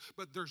Jesus,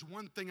 but there's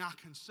one thing I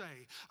can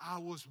say. I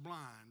was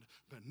blind,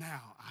 but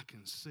now I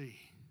can see.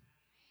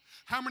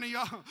 How many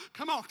of y'all,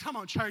 come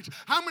on, church.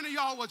 How many of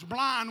y'all was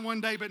blind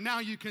one day, but now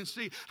you can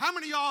see? How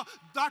many of y'all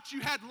thought you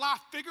had life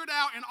figured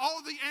out and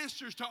all the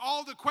answers to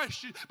all the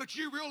questions, but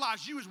you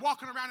realized you was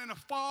walking around in a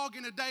fog,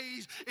 in a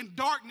daze, in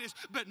darkness,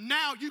 but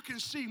now you can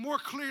see more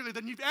clearly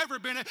than you've ever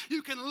been.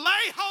 You can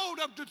lay hold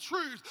of the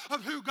truth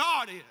of who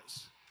God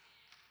is.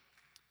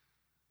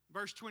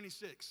 Verse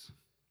 26.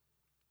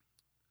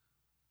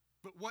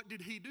 But what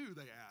did he do,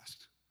 they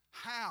asked.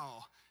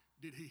 How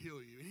did he heal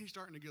you? And he's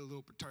starting to get a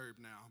little perturbed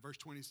now. Verse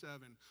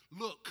 27,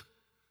 look.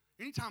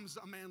 Anytime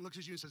a man looks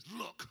at you and says,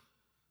 look,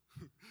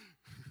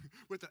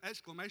 with an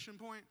exclamation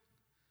point,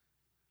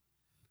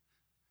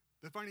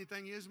 the funny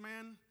thing is,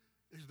 man,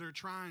 is they're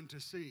trying to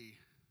see,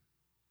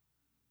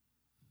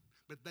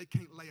 but they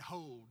can't lay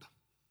hold.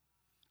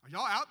 Are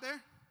y'all out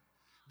there?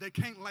 They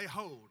can't lay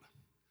hold.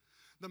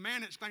 The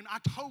man exclaimed, I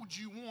told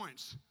you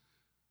once,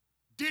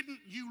 didn't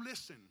you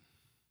listen?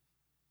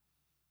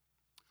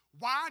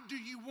 Why do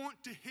you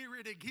want to hear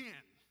it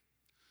again?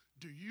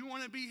 Do you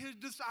want to be his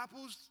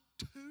disciples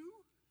too?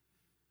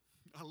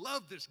 I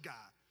love this guy.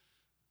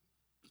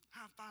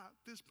 High five,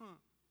 fist pump.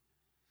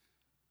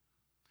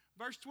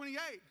 Verse 28.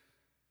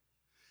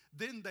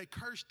 Then they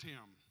cursed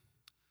him.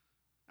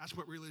 That's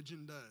what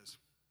religion does.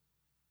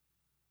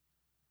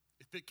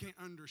 If it can't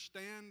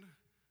understand,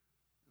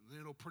 then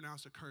it'll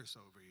pronounce a curse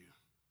over you.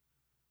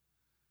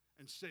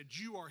 And said,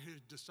 you are his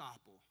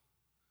disciple,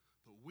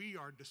 but we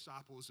are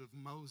disciples of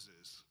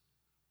Moses.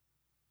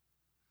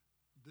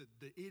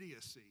 The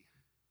idiocy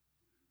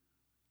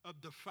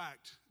of the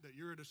fact that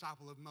you're a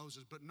disciple of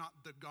Moses, but not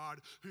the God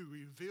who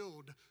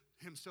revealed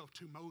himself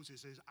to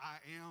Moses as I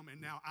am,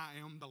 and now I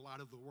am the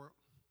light of the world.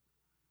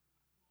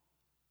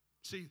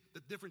 See, the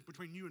difference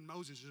between you and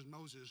Moses is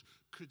Moses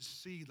could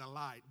see the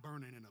light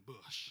burning in a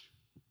bush.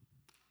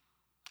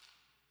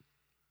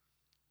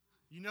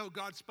 You know,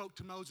 God spoke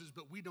to Moses,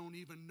 but we don't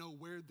even know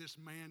where this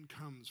man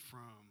comes from.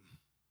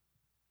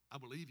 I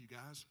believe you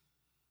guys.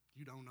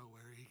 You don't know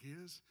where he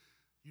is.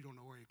 You don't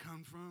know where he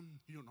comes from.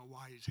 You don't know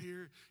why he's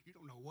here. You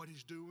don't know what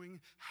he's doing,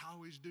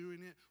 how he's doing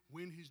it,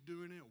 when he's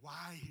doing it,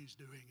 why he's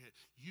doing it.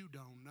 You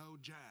don't know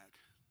jack,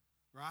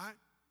 right?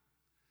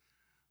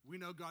 We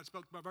know God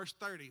spoke by verse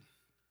 30.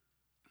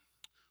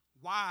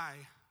 Why?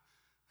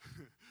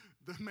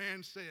 The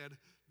man said,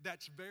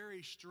 that's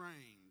very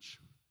strange.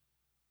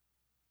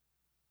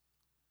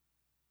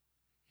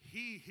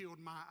 He healed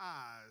my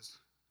eyes,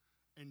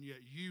 and yet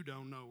you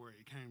don't know where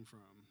he came from.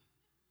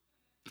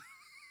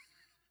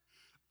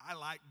 I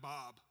like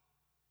Bob.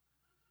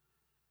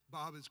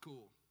 Bob is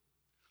cool.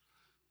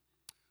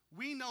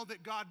 We know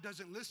that God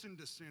doesn't listen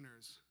to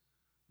sinners,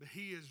 but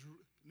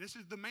this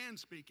is the man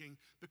speaking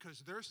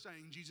because they're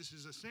saying Jesus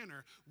is a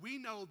sinner. We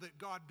know that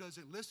God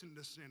doesn't listen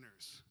to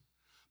sinners,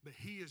 but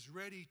he is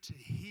ready to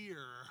hear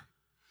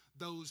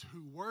those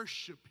who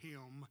worship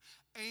him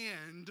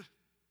and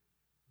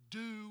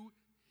do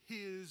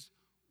his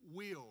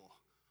will.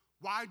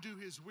 Why do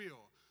his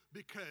will?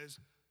 Because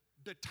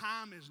the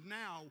time is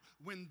now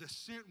when the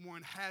sent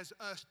one has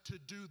us to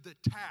do the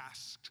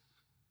task.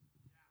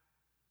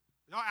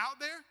 Y'all out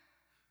there?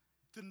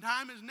 The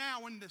time is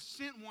now when the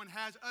sent one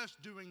has us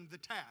doing the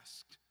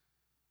task.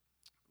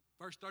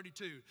 Verse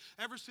 32,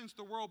 ever since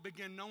the world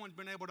began, no one's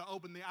been able to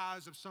open the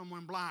eyes of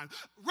someone blind.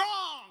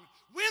 Wrong!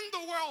 When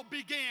the world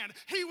began,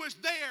 he was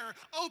there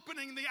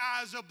opening the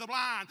eyes of the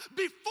blind.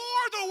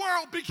 Before the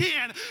world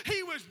began,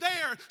 he was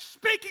there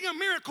speaking a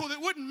miracle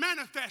that wouldn't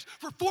manifest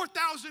for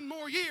 4,000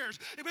 more years.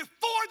 And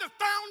before the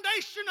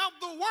foundation of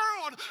the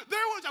world,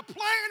 there was a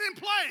plan in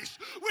place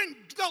when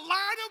the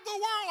light of the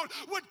world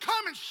would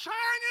come and shine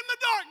in the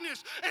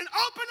darkness and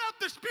open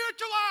up the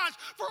spiritual eyes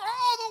for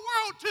all the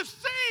world to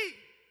see.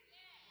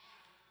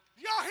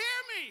 Y'all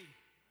hear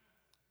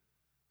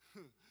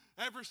me?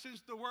 Ever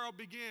since the world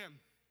began,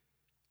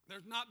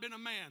 there's not been a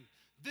man.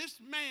 This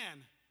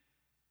man,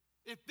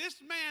 if this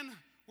man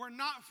were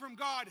not from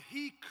God,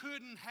 he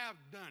couldn't have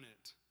done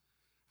it.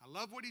 I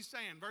love what he's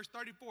saying. Verse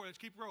 34, let's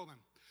keep rolling.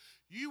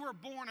 You were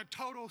born a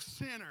total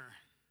sinner,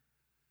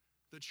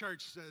 the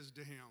church says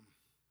to him.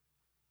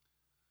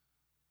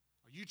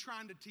 Are you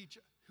trying to teach?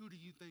 Who do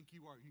you think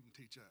you are? You can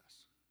teach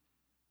us.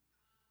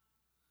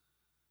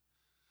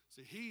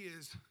 See, he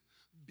is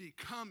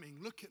becoming,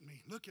 look at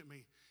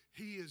me.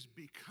 He is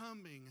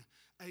becoming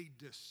a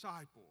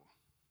disciple.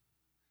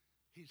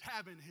 He's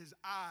having his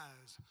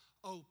eyes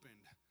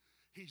opened.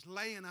 He's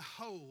laying a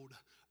hold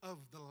of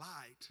the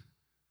light.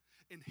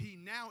 And he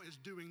now is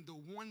doing the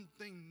one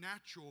thing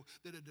natural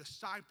that a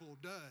disciple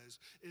does,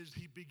 is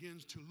he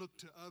begins to look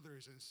to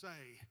others and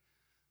say,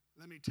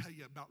 let me tell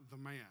you about the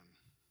man.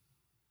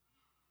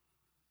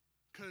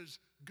 Because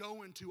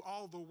go into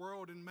all the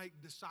world and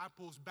make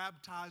disciples,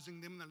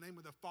 baptizing them in the name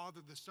of the Father,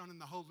 the Son, and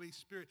the Holy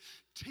Spirit,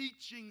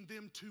 teaching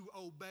them to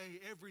obey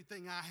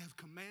everything I have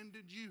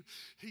commanded you.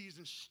 He's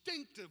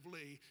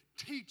instinctively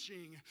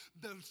teaching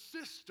the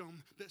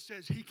system that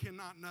says he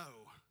cannot know.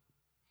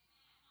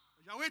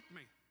 Are y'all with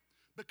me?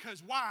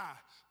 Because why?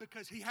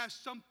 Because he has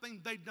something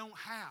they don't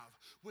have,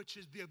 which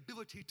is the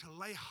ability to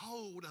lay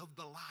hold of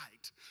the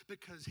light,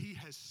 because he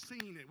has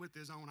seen it with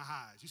his own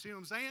eyes. You see what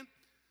I'm saying?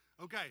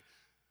 Okay.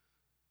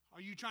 Are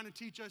you trying to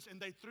teach us?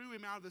 And they threw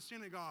him out of the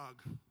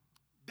synagogue.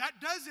 That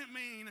doesn't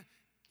mean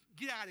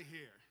get out of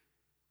here.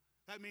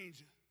 That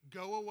means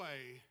go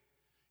away.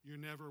 You're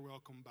never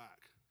welcome back.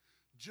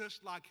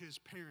 Just like his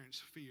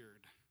parents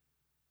feared.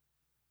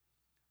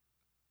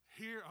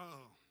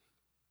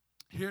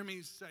 Hear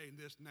me say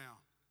this now.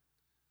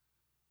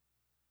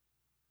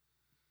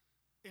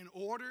 In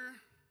order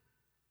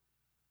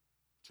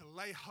to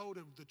lay hold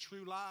of the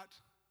true light,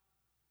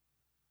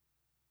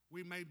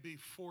 we may be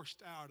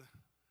forced out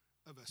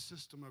of a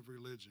system of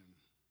religion.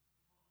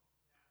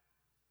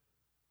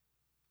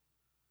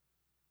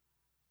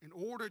 In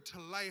order to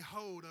lay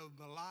hold of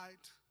the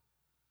light,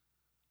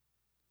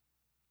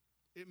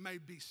 it may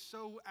be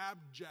so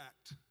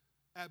abject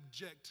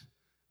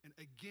and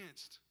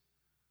against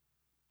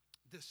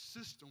this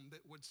system that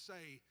would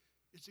say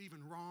it's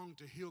even wrong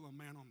to heal a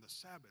man on the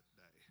Sabbath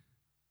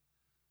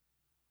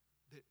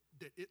day.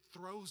 That it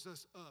throws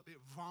us up, it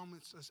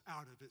vomits us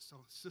out of its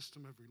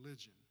system of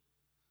religion.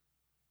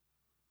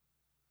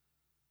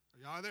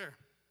 Are y'all there?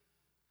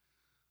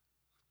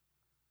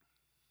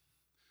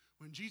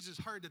 When Jesus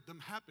heard that them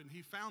happen,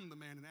 he found the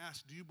man and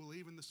asked, do you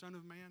believe in the Son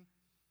of Man?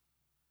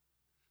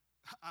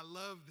 I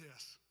love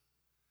this.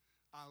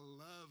 I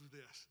love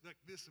this.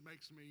 This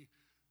makes me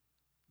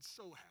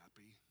so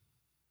happy.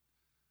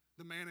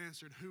 The man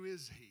answered, who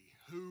is he?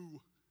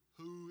 Who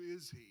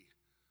is he?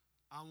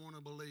 I want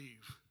to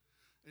believe.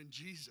 And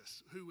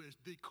Jesus, who is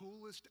the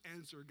coolest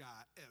answer guy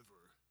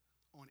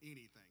ever on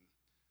anything,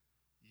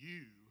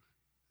 you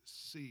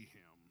see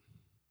him.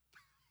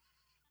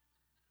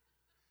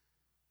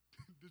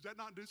 Does that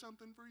not do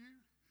something for you?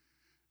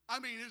 I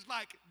mean, it's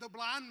like the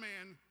blind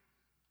man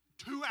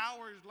 2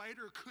 hours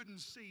later couldn't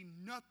see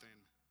nothing.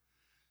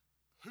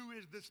 Who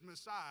is this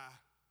Messiah?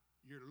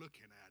 You're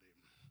looking at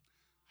him.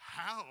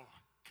 How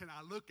can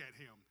I look at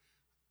him?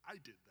 I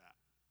did that.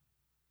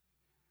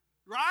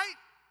 Right?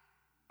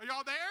 Are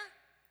y'all there?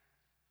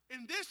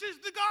 And this is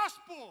the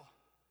gospel.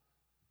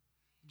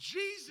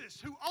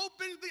 Jesus, who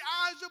opened the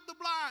eyes of the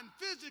blind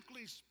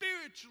physically,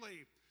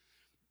 spiritually.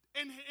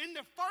 And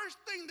the first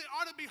thing that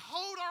ought to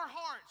behold our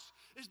hearts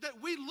is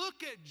that we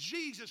look at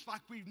Jesus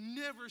like we've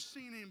never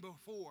seen him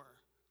before.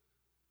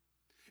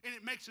 And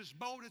it makes us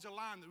bold as a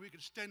lion that we can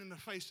stand in the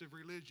face of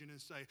religion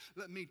and say,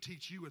 let me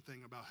teach you a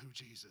thing about who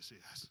Jesus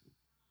is.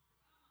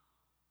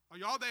 Are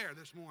y'all there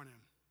this morning?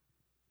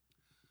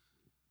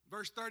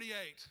 Verse 38.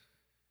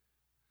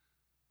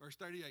 Verse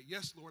 38,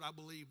 yes, Lord, I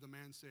believe, the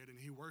man said, and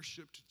he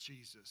worshiped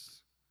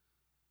Jesus.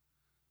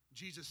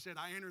 Jesus said,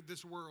 I entered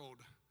this world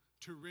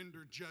to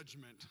render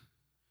judgment.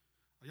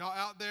 Are y'all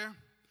out there?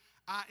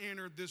 I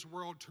entered this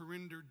world to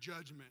render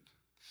judgment.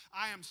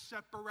 I am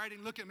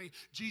separating, look at me.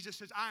 Jesus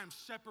says, I am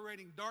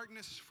separating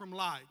darkness from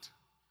light.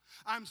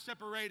 I'm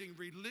separating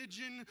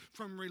religion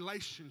from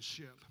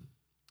relationship.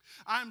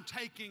 I'm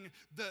taking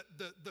the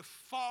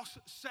false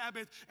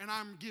Sabbath and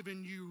I'm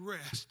giving you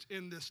rest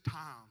in this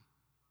time.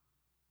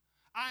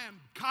 I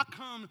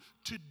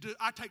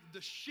take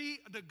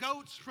the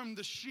goats from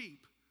the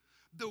sheep,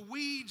 the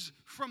weeds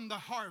from the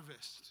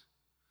harvest.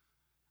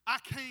 I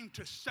came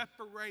to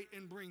separate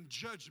and bring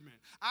judgment.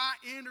 I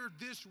entered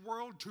this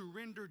world to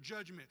render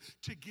judgment,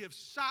 to give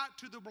sight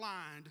to the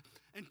blind,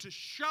 and to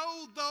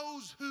show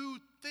those who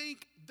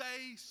think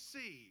they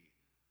see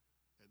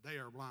that they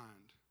are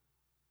blind.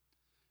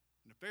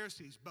 And the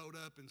Pharisees bowed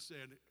up and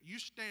said, you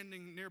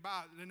standing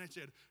nearby, and then they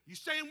said, you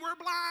saying we're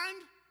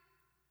blind?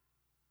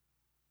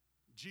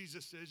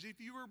 Jesus says, if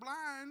you were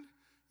blind,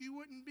 you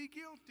wouldn't be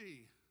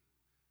guilty.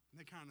 And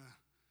they kind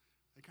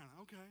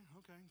of, okay,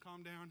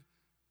 calm down.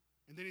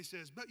 And then he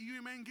says, but you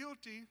remain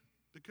guilty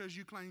because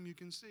you claim you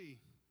can see.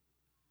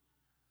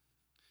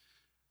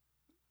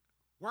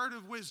 Word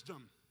of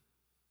wisdom.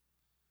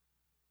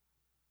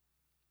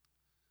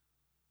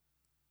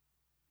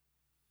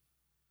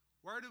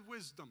 Word of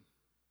wisdom.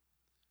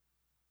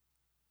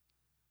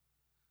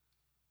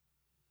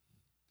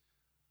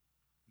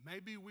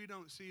 Maybe we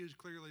don't see as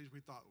clearly as we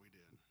thought we did.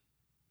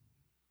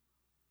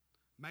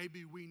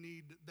 Maybe we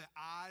need the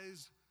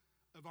eyes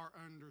of our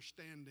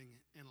understanding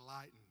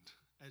enlightened,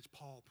 as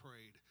Paul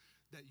prayed,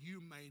 that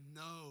you may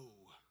know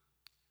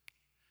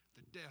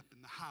the depth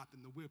and the height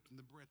and the width and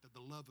the breadth of the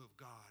love of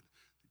God.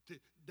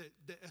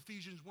 The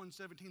Ephesians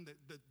 1:17,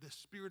 that the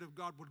Spirit of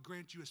God would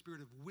grant you a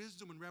spirit of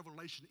wisdom and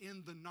revelation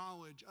in the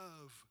knowledge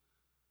of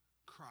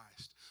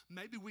Christ.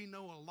 Maybe we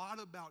know a lot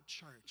about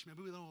church.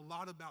 Maybe we know a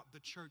lot about the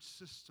church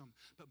system,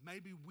 but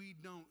maybe we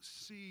don't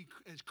see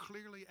as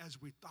clearly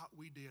as we thought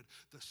we did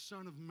the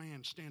Son of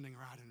Man standing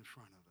right in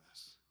front of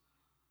us.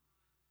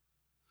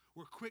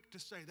 We're quick to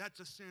say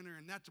that's a sinner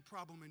and that's a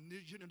problem and you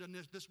should have done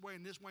this way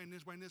and this way and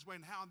this way and this way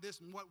and how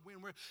this and what when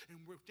and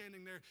we're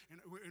standing there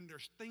and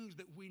there's things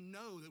that we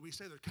know that we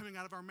say that are coming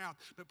out of our mouth.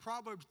 But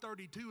Proverbs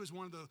 32 is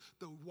one of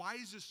the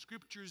wisest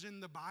scriptures in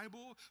the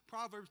Bible.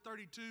 Proverbs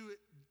 30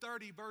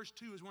 verse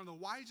 2 is one of the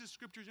wisest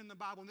scriptures in the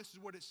Bible, and this is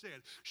what it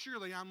said.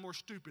 Surely I'm more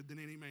stupid than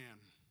any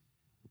man.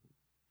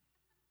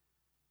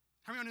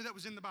 How many of you knew that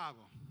was in the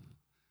Bible?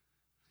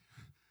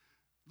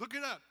 Look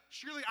it up.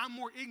 Surely I'm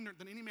more ignorant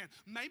than any man.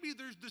 Maybe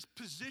there's this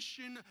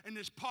position and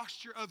this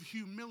posture of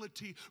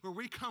humility where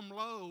we come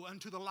low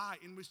unto the light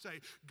and we say,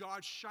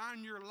 God,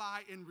 shine your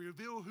light and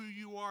reveal who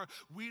you are.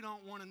 We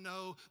don't want to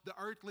know the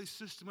earthly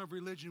system of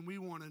religion. We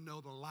want to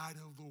know the light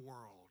of the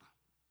world.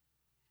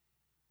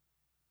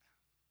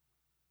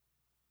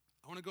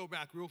 I want to go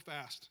back real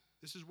fast.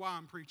 This is why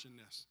I'm preaching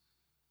this.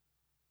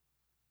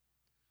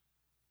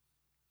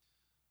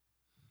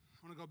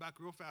 I want to go back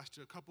real fast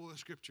to a couple of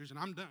scriptures, and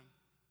I'm done.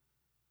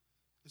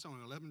 It's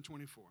only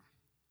 11:24.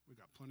 We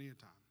got plenty of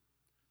time.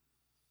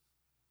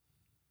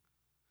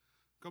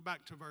 Go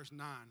back to verse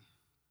 9.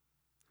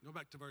 Go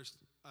back to verse,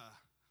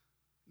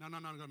 no.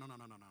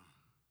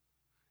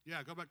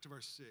 Yeah, go back to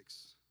verse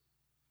 6,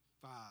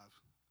 5,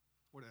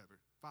 whatever.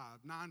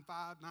 5, 9,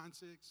 5, 9,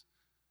 6.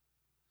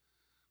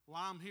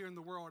 While I'm here in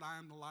the world, I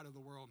am the light of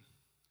the world.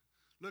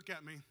 Look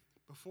at me.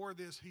 Before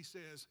this, he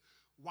says,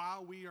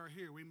 while we are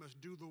here, we must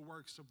do the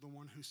works of the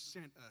one who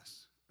sent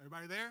us.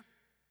 Everybody there?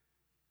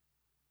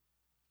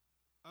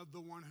 Of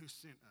the one who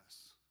sent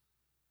us.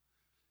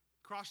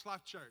 Cross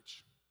Life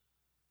Church,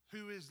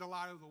 who is the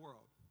light of the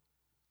world?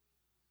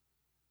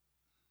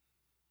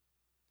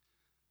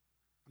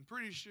 I'm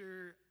pretty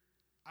sure,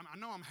 I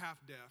know I'm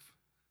half deaf,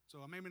 so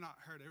I maybe not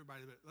heard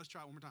everybody, but let's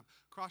try it one more time.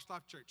 Cross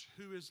Life Church,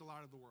 who is the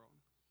light of the world?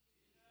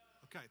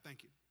 Okay,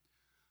 thank you.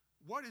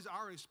 What is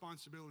our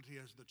responsibility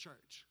as the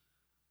church?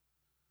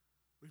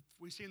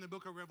 We see in the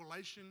book of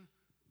Revelation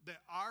that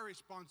our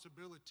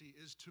responsibility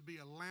is to be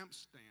a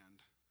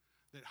lampstand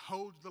that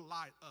holds the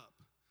light up.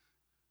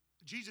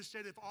 Jesus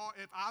said, if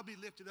I be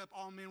lifted up,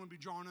 all men will be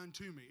drawn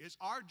unto me. It's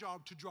our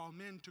job to draw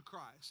men to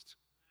Christ.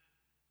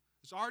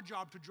 It's our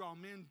job to draw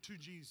men to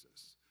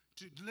Jesus.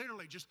 To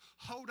literally just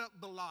hold up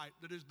the light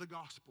that is the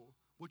gospel,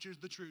 which is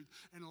the truth,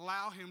 and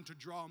allow him to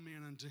draw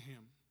men unto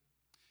him.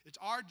 It's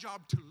our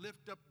job to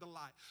lift up the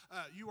light.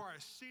 You are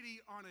a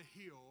city on a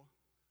hill.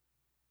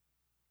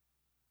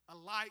 A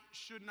light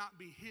should not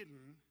be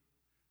hidden.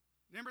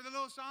 Remember the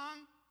little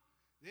song?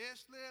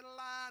 This little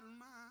light of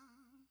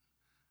mine,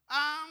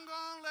 I'm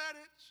gonna let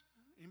it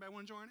shine. Anybody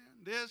want to join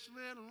in? This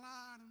little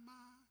light of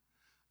mine,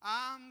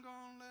 I'm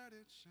gonna let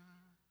it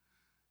shine.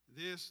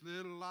 This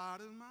little light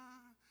of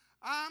mine,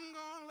 I'm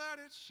gonna let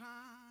it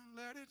shine,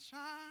 let it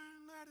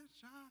shine, let it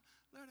shine,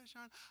 let it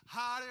shine.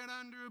 Hide it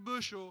under a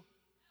bushel.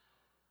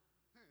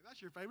 Hey,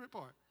 that's your favorite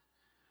part.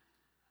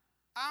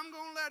 I'm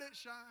gonna let it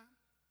shine.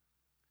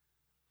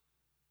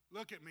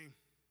 Look at me.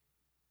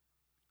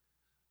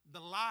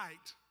 The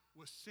light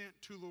was sent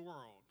to the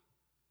world.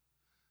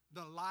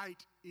 The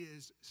light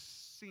is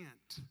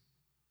sent.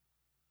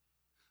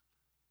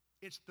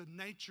 It's the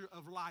nature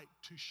of light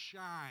to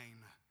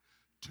shine,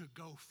 to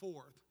go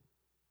forth.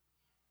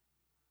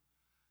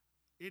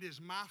 It is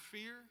my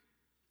fear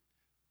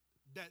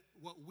that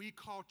what we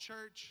call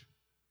church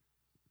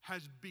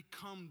has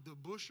become the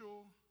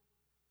bushel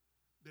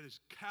that is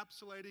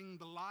encapsulating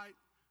the light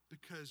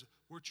because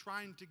we're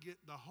trying to get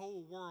the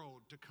whole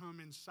world to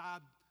come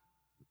inside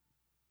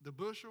the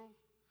bushel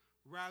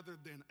rather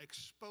than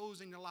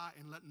exposing the light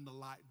and letting the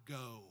light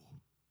go.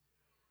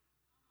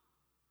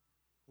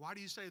 Why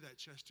do you say that,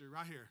 Chester?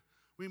 Right here.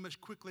 We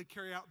must quickly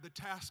carry out the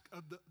task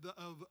of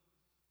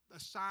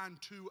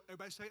assigned to,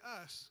 everybody say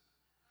us,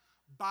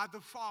 by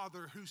the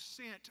Father who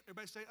sent,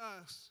 everybody say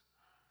us.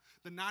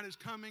 The night is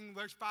coming,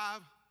 verse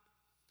 5.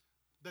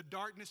 The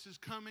darkness is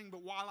coming,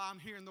 but while I'm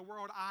here in the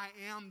world, I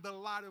am the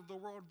light of the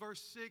world.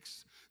 Verse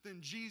 6, then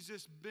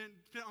Jesus bent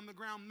on the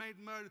ground, made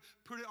mud,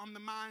 put it on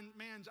the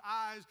man's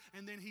eyes,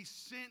 and then he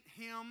sent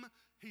him,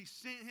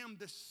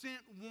 the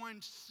sent one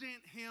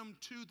sent him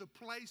to the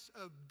place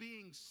of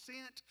being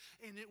sent,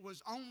 and it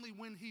was only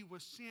when he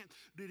was sent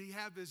did he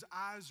have his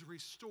eyes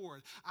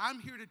restored. I'm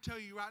here to tell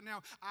you right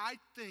now, I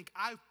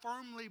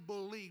firmly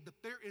believe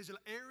that there is an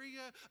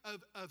area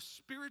of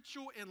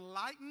spiritual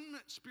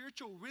enlightenment,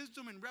 spiritual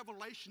wisdom and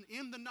revelation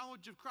in the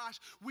knowledge of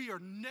Christ we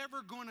are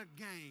never going to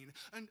gain.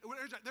 And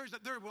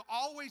there will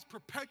always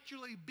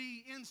perpetually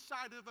be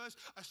inside of us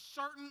a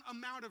certain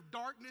amount of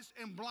darkness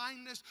and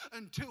blindness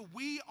until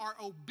we are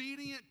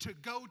obedient to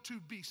go to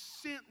be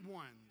sent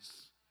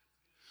ones.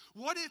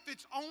 What if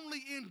it's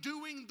only in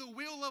doing the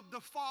will of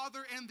the Father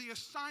and the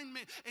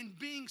assignment and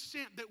being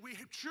sent that we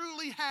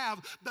truly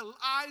have the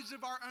eyes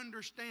of our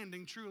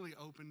understanding truly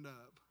opened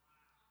up?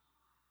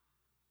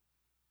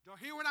 Do you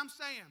hear what I'm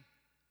saying?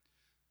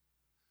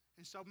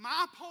 And so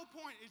my whole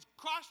point is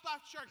Cross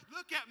Life Church,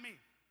 look at me.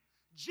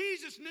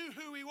 Jesus knew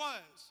who he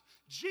was.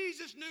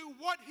 Jesus knew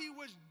what he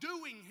was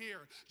doing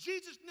here.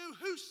 Jesus knew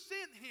who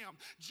sent him.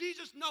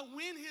 Jesus knew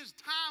when his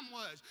time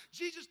was.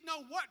 Jesus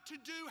knew what to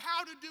do,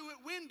 how to do it,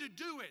 when to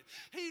do it.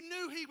 He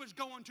knew he was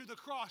going to the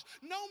cross.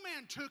 No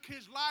man took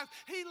his life.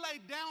 He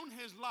laid down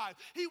his life.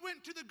 He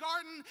went to the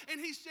garden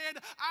and he said,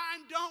 I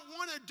don't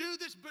want to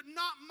do this, but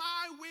not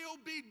my will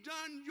be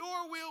done,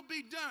 your will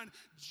be done.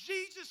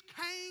 Jesus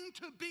came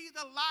to be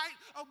the light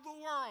of the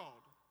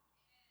world.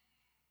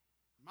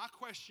 My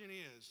question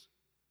is,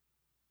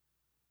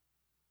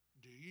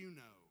 do you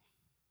know?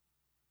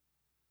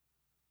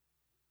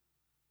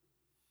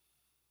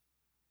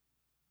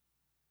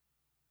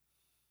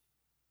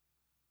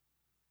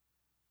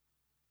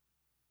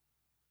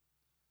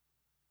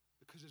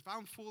 Because if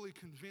I'm fully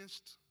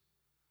convinced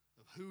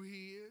of who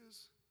he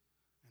is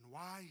and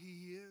why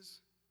he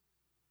is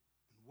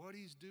and what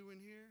he's doing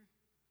here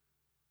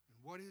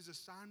and what his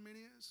assignment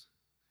is,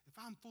 if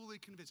I'm fully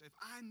convinced, if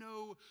I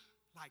know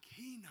like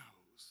he knows,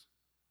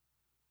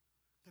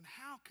 then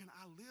how can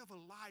I live a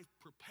life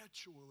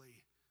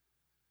perpetually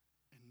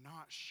and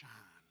not shine?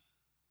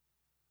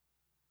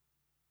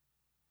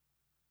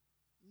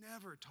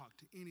 Never talk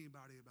to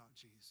anybody about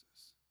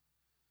Jesus.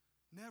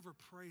 Never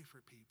pray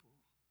for people.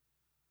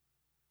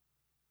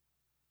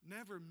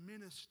 Never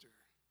minister.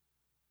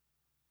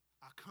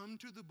 I come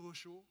to the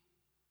bushel.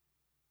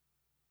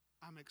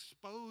 I'm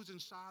exposed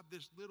inside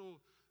this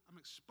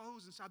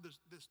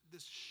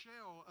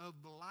shell of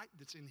the light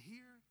that's in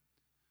here.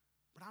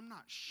 But I'm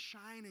not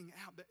shining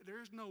out.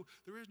 There is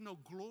no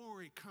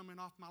glory coming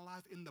off my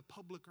life in the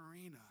public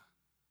arena.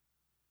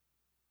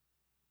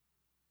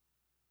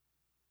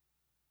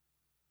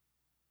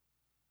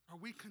 Are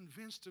we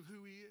convinced of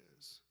who he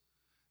is?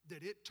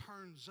 That it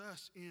turns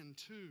us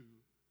into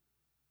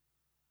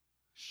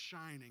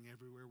shining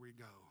everywhere we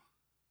go.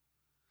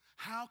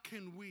 How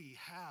can we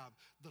have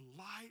the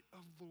light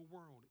of the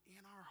world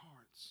in our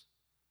hearts,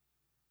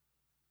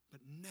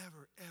 but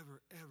never,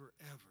 ever, ever,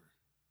 ever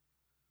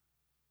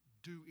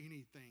do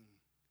anything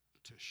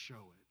to show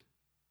it?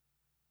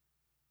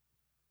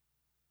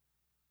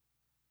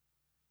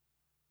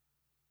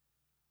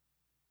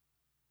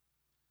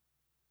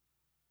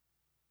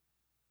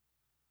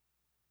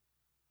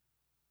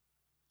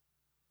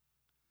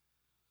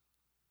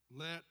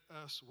 Let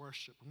us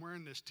worship. I'm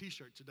wearing this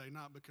t-shirt today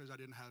not because I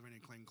didn't have any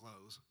clean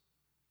clothes.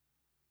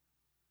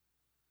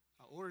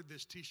 I ordered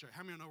this t-shirt.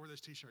 How many know where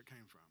this t-shirt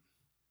came from?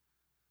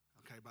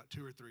 Okay, about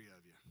 2 or 3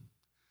 of you.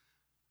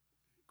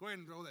 Go ahead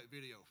and roll that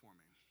video for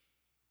me.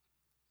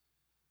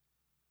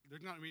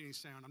 There's not going to be any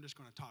sound. I'm just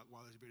going to talk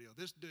while this video.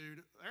 This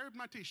dude, there's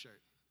my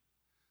t-shirt.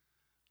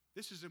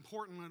 This is in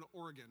Portland,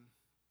 Oregon.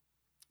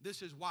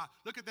 This is why.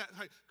 Look at that.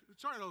 Hey,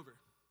 start it over.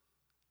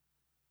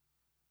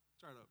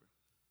 Start it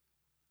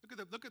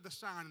over. Look at the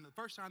sign, the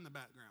first sign in the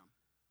background.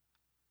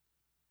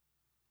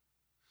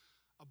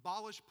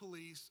 Abolish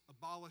police,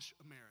 abolish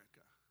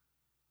America.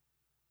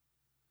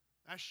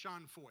 That's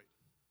Sean Feucht.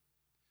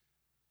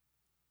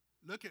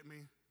 Look at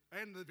me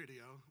and the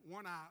video,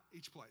 one eye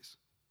each place.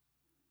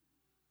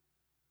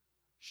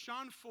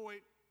 Sean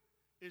Feucht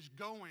is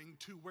going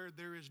to where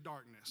there is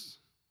darkness.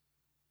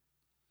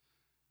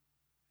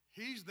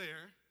 He's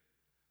there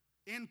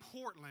in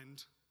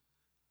Portland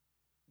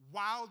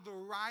while the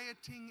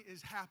rioting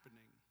is happening.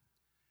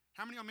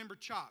 How many of y'all remember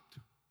Chopped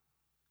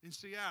in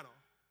Seattle?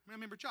 How many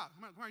remember Chopped?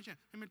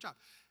 Remember Chopped?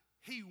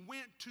 He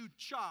went to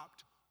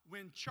Chopped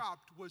when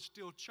Chopped was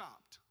still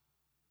chopped.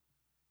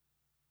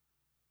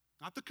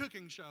 Not the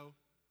cooking show,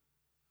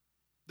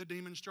 the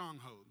demon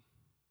stronghold.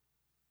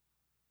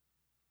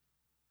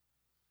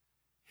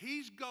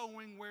 He's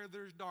going where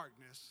there's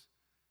darkness.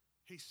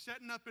 He's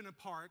setting up in a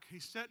park.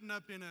 He's setting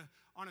up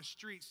on a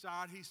street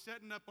side. He's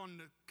setting up on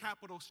the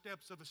Capitol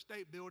steps of a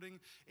state building,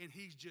 and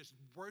he's just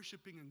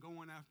worshiping and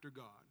going after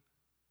God.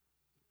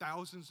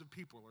 Thousands of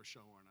people are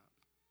showing up.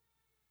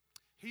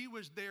 He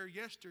was there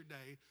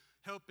yesterday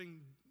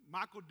helping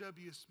Michael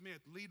W.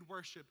 Smith lead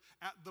worship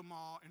at the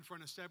mall in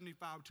front of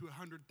 75 to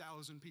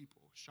 100,000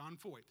 people. Sean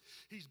Feucht.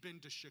 He's been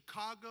to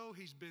Chicago.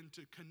 He's been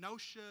to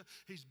Kenosha.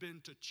 He's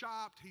been to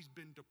Chopped. He's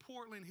been to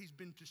Portland. He's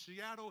been to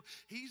Seattle.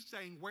 He's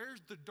saying,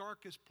 where's the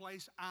darkest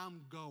place?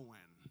 I'm going.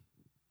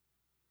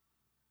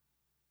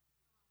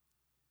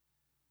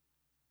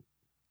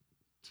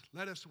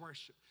 Let us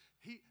worship.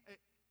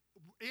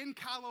 In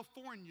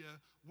California,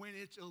 when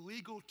it's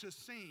illegal to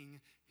sing,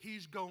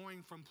 he's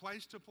going from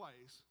place to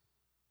place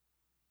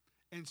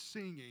and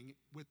singing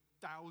with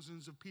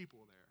thousands of people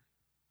there.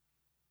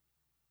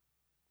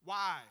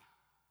 Why?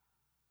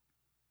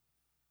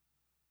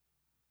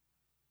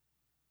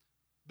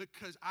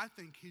 Because I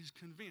think he's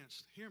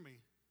convinced, hear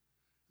me,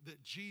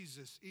 that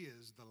Jesus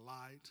is the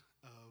light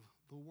of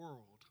the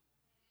world.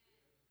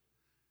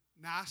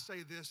 Now I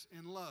say this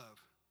in love.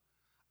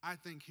 I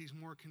think he's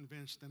more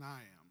convinced than I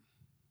am.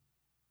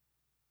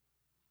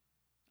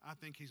 I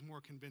think he's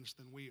more convinced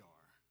than we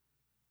are.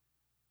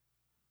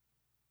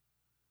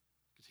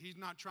 Because he's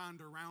not trying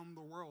to round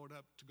the world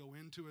up to go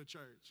into a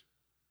church.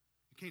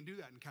 You can't do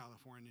that in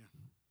California.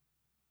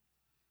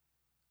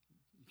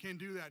 Can't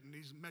do that in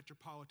these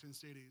metropolitan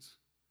cities.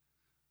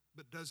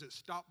 But does it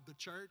stop the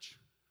church?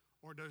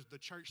 Or does the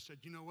church say,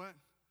 you know what?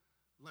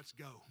 Let's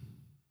go.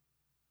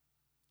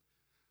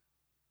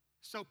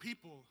 So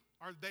people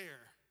are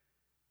there,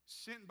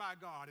 sent by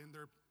God, and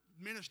they're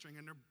ministering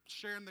and they're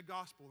sharing the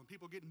gospel, and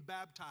people getting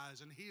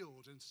baptized and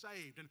healed and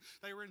saved. And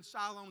they were in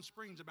Siloam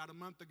Springs about a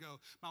month ago.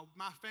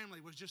 My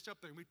family was just up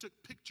there, and we took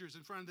pictures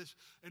in front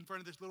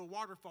of this little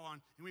waterfall,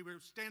 and we were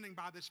standing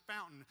by this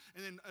fountain.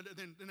 And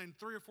then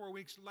 3 or 4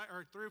 weeks later,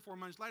 or 3 or 4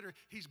 months later,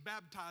 he's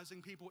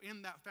baptizing people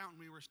in that fountain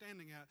we were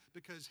standing at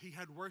because he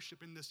had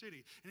worship in the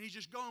city. And he's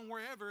just going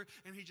wherever,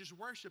 and he's just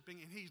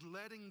worshiping, and he's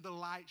letting the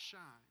light shine.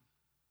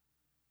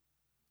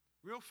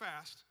 Real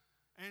fast,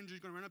 Andrew's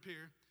going to run up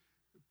here.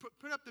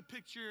 Put up the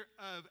picture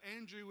of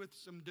Andrew with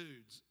some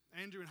dudes.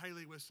 Andrew and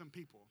Haley with some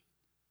people.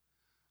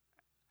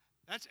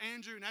 That's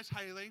Andrew and that's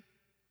Haley.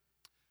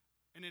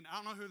 And then I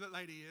don't know who that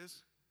lady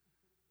is.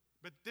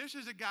 But this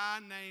is a guy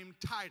named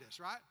Titus,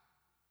 right?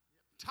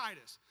 Yep.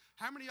 Titus.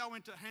 How many of y'all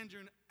went to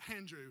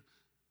Andrew?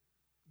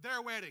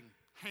 Their wedding.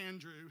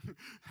 Andrew.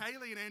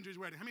 Haley and Andrew's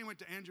wedding. How many went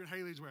to Andrew and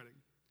Haley's wedding?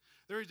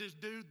 There was this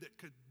dude that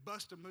could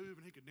bust a move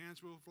and he could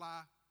dance real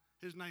fly.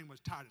 His name was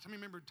Titus. How many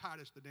remember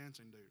Titus, the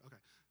dancing dude?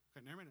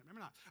 Okay, never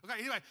not. Okay,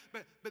 anyway,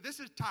 but this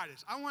is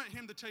Titus. I want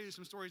him to tell you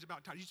some stories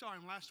about Titus. You saw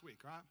him last week,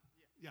 right?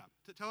 Yeah.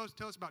 Tell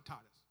us about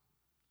Titus.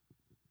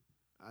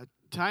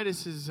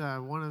 Titus is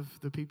one of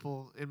the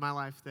people in my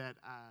life that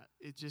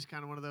it's just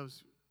kind of one of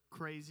those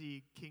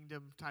crazy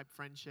kingdom-type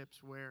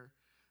friendships where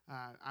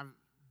I've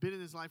been in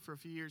his life for a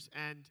few years,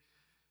 and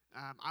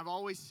I've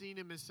always seen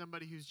him as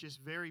somebody who's just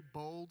very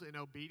bold in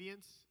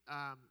obedience,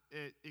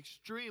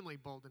 extremely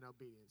bold in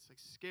obedience, like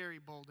scary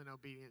bold in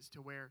obedience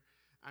to where,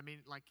 I mean,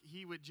 like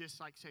he would just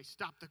like say,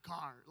 stop the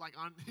car. Like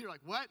you're like,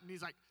 what? And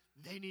he's like,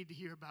 they need to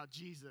hear about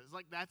Jesus.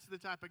 Like that's the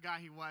type of guy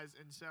he was.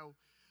 And so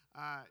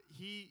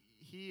he's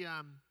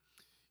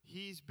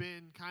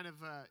been kind of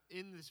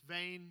in this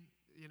vein,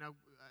 you know,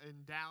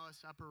 in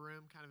Dallas, upper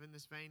room, kind of in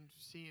this vein,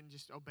 seeing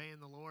just obeying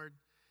the Lord.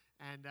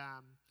 And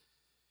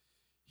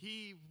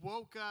he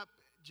woke up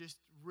just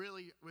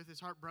really with his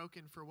heart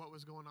broken for what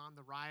was going on,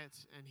 the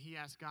riots, and he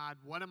asked God,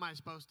 what am I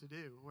supposed to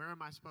do? How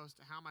am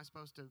I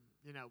supposed to,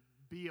 you know,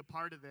 be a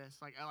part of this?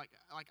 Like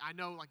I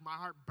know, like my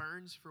heart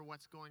burns for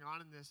what's going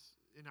on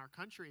in our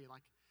country.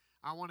 Like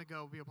I want to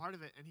go be a part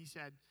of it. And he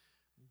said,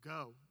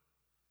 go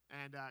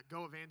and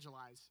go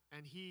evangelize.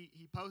 And he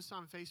posts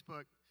on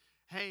Facebook,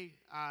 hey,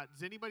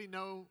 does anybody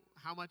know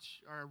how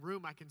much or a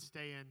room I can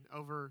stay in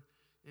over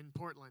in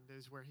Portland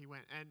is where he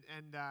went.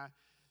 And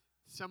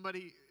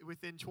somebody,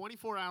 within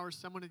 24 hours,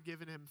 someone had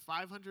given him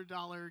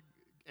 $500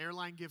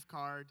 airline gift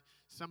card.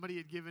 Somebody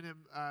had given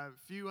him a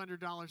few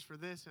 $100s for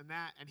this and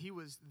that, and he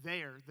was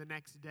there the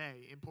next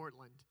day in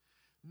Portland.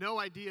 No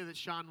idea that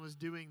Sean was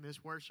doing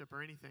this worship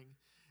or anything.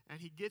 And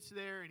he gets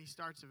there and he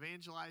starts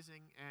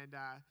evangelizing, and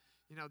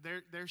you know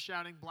they're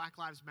shouting Black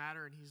Lives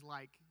Matter, and he's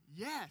like,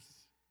 yes.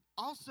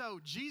 Also,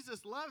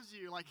 Jesus loves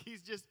you. Like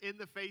he's just in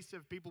the face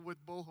of people with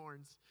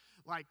bullhorns.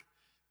 Like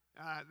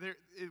there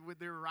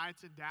were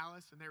riots in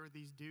Dallas, and there were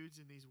these dudes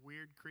in these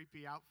weird,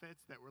 creepy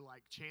outfits that were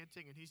like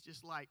chanting, and he's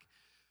just like,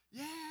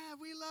 yeah,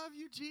 we love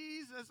you,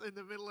 Jesus, in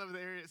the middle of the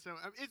area. So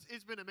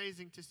it's been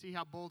amazing to see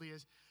how bold he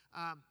is.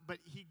 But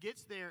he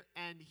gets there,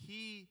 and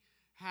he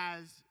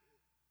has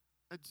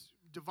a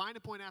divine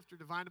appointment after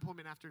divine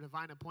appointment after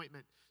divine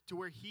appointment to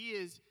where he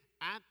is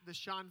at the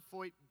Sean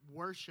Foyt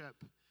worship,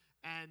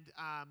 and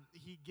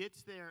he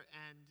gets there,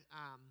 and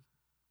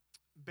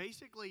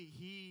basically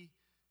he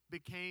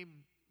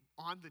became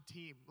on the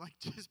team, like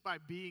just by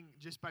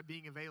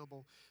being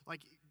available.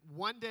 Like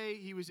one day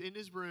he was in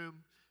his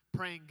room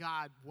praying,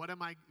 God, what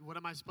am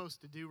I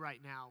supposed to do right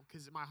now?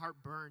 Because my heart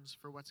burns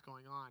for what's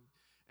going on.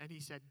 And he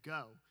said,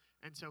 go.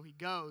 And so he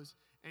goes,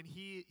 and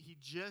he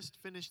just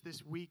finished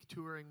this week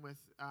touring with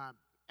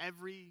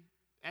every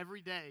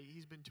day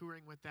he's been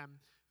touring with them,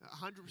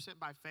 100%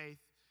 by faith.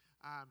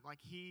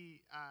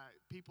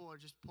 People are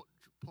just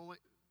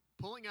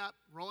pulling up,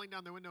 rolling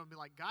down their window and be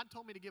like, God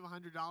told me to give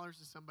 $100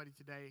 to somebody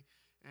today,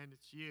 and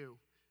it's you.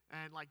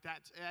 And like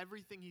that's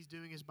everything he's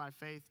doing is by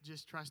faith,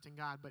 just trusting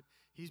God. But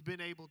he's been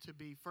able to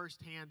be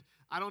firsthand.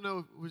 I don't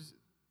know,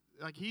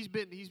 he's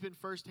been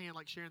firsthand,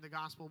 like sharing the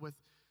gospel with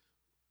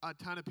a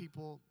ton of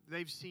people.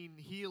 They've seen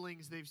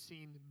healings, they've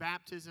seen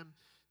baptism,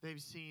 they've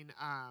seen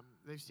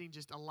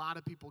just a lot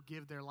of people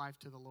give their life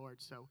to the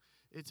Lord. So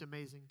it's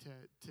amazing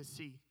to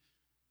see.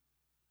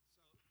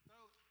 So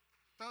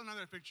throw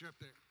another picture up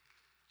there.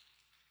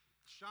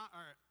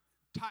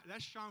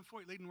 That's Sean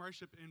Foyt leading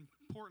worship in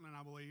Portland,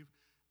 I believe.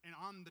 And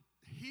on the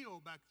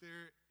hill back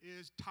there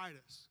is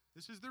Titus.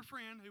 This is their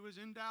friend who was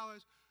in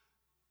Dallas.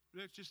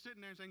 That's just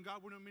sitting there and saying,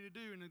 God, what do you want me to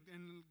do?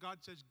 And God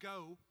says,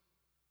 go.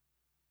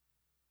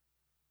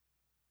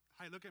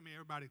 Hey, look at me,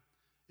 everybody.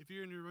 If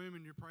you're in your room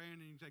and you're praying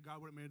and you say,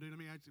 God, what do you want me to do? Let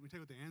me tell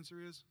you what the answer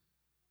is.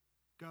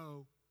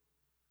 Go.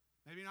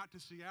 Maybe not to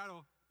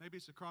Seattle. Maybe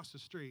it's across the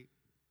street.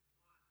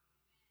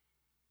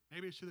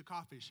 Maybe it's to the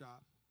coffee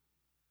shop.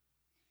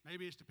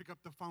 Maybe it's to pick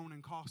up the phone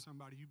and call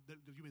somebody that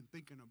you've been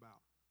thinking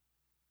about.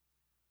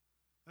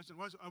 Listen,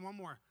 one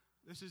more.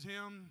 This is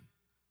him.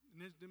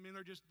 And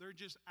they're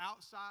just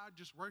outside,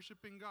 just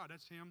worshiping God.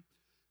 That's him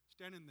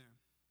standing there.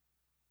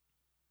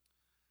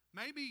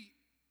 Maybe,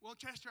 well,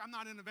 Chester, I'm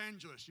not an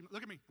evangelist.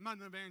 Look at me. I'm not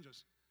an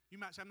evangelist. You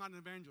might say I'm not an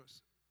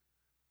evangelist.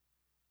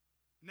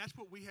 And that's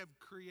what we have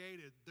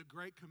created, the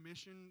Great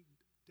Commission.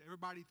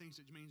 Everybody thinks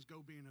it means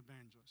go be an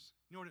evangelist.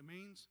 You know what it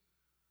means?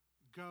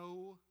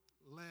 Go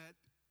let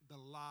the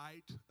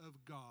light of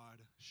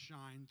God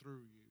shine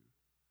through you.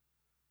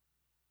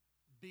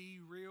 Be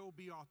real,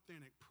 be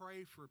authentic.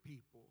 Pray for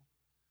people.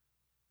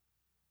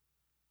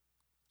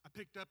 I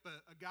picked up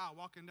a guy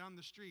walking down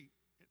the street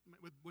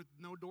with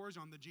no doors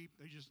on the Jeep.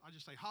 I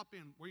just say, hop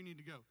in. Where you need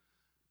to go?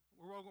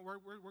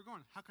 We're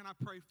going. How can I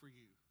pray for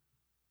you?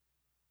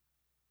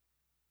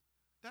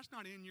 That's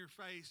not in your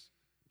face.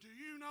 Do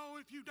you know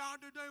if you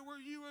died today where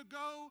you would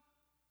go?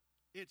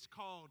 It's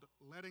called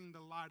letting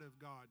the light of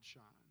God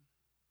shine.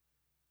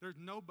 There's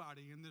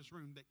nobody in this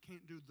room that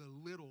can't do the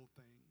little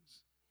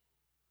things.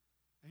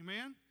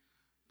 Amen?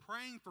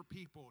 Praying for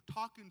people,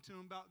 talking to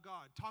them about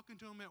God, talking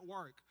to them at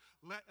work,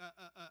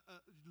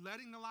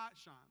 letting the light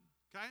shine.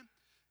 Okay?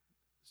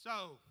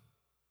 So,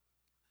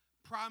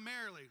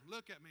 primarily,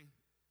 look at me.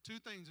 2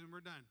 things and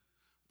we're done.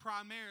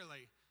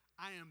 Primarily,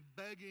 I am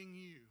begging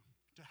you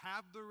to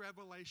have the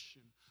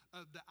revelation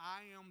of the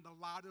I am the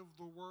light of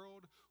the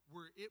world,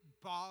 where it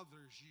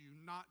bothers you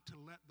not to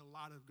let the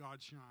light of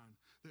God shine.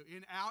 That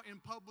out in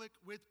public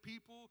with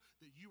people,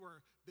 that you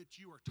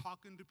are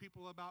talking to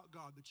people about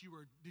God, that you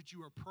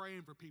are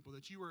praying for people,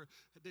 that you are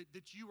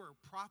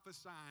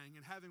prophesying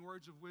and having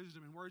words of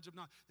wisdom and words of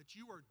knowledge, that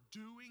you are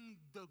doing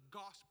the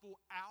gospel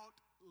out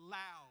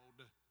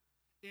loud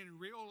in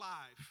real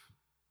life.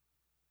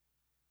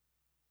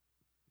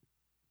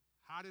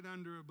 Hide it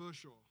under a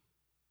bushel.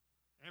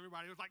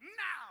 Everybody was like,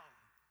 no!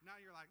 Now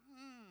you're like,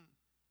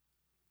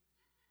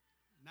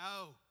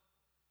 No.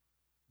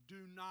 Do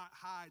not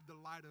hide the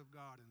light of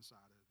God inside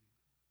of you.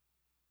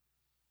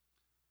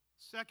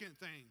 Second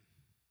thing,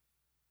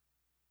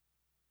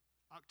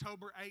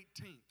 October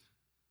 18th.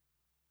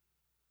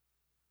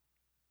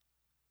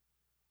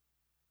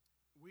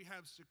 We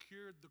have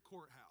secured the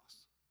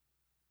courthouse.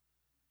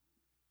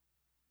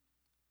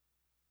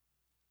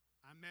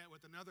 I met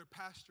with another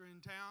pastor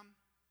in town.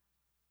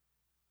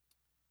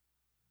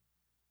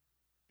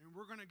 And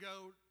we're going to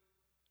go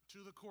to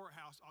the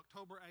courthouse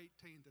October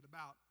 18th at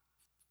about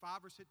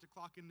 5 or 6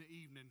 o'clock in the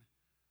evening.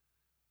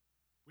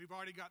 We've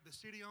already got the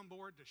city on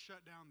board to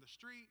shut down the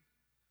street.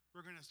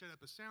 We're going to set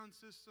up a sound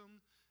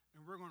system,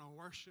 and we're going to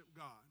worship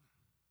God.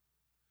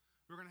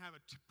 We're going to have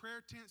a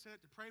prayer tent set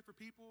up to pray for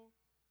people,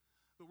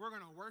 but we're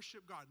going to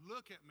worship God.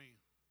 Look at me.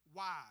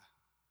 Why?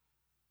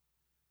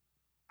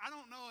 I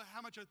don't know how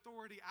much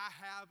authority I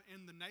have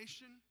in the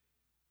nation.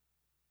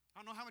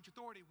 I don't know how much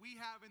authority we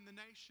have in the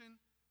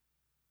nation.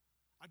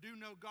 I do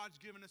know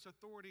God's given us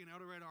authority in El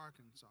Dorado,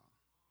 Arkansas.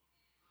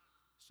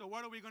 So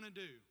what are we going to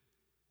do?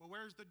 Well,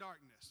 where's the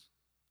darkness?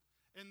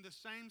 In the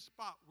same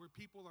spot where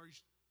people are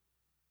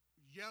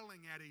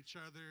yelling at each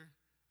other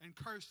and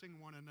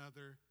cursing one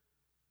another,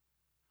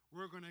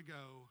 we're going to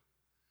go,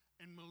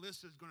 and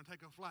Melissa's going to take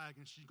a flag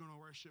and she's going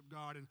to worship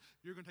God, and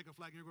you're going to take a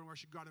flag and you're going to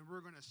worship God, and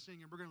we're going to sing,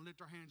 and we're going to lift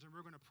our hands, and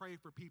we're going to pray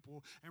for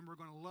people, and we're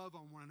going to love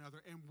on one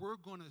another, and we're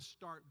going to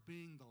start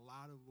being the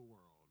light of the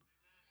world.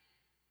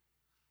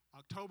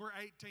 October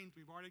 18th,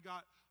 we've already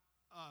got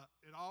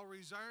it all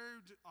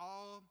reserved,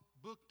 all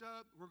booked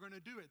up. We're going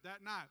to do it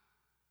that night.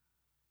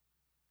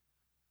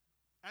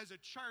 As a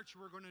church,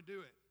 we're going to do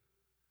it.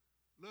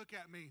 Look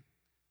at me.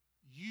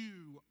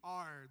 You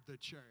are the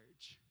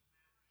church.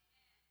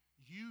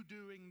 You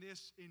doing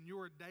this in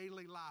your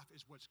daily life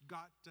is what's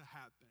got to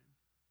happen.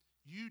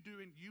 You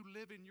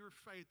living your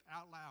faith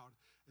out loud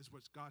is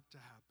what's got to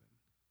happen.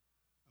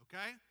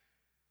 Okay?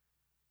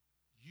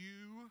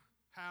 You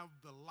have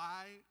the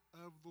light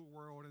of the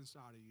world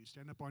inside of you.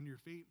 Stand up on your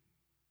feet.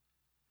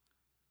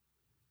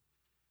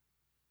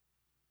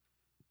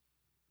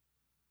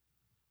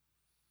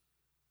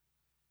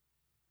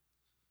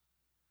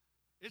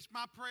 It's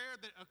my prayer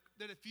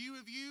that a few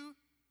of you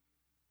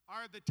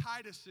are the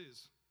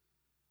Tituses.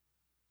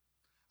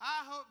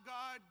 I hope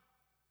God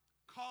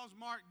calls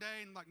Mark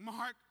Day and like,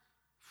 Mark,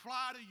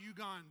 fly to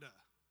Uganda.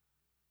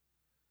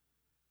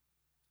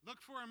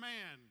 Look for a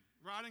man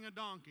riding a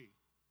donkey.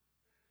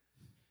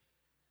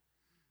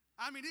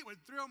 I mean, it would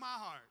thrill my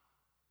heart.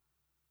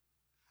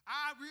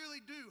 I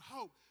really do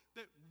hope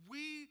that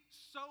we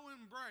so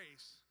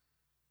embrace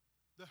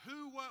the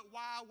who, what,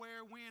 why,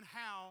 where, when,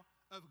 how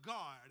of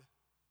God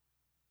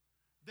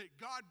that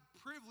God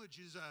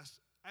privileges us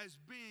as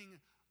being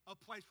a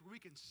place where we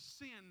can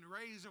send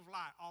rays of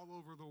light all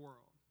over the world.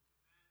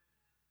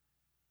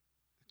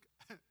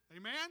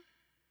 Amen?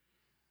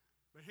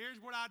 But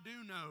here's what I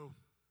do know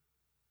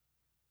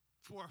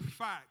for a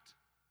fact.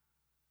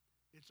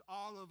 It's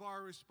all of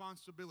our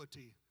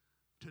responsibility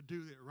to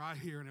do it right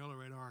here in El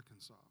Dorado,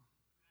 Arkansas.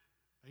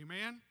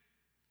 Amen?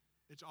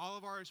 It's all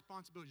of our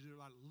responsibility to do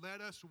it.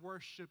 Let us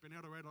worship in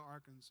El Dorado,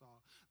 Arkansas.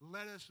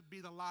 Let us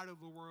be the light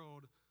of the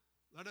world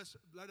Let us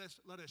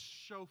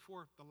show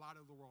forth the light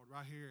of the world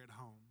right here at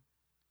home.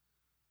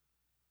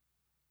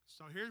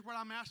 So here's what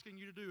I'm asking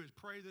you to do is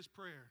pray this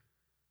prayer.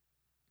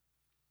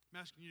 I'm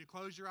asking you to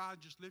close your eyes,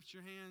 just lift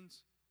your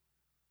hands,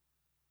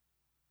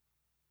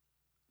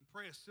 and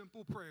pray a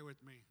simple prayer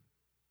with me.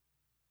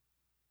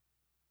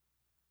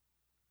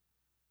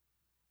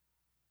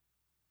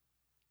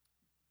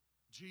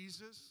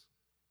 Jesus,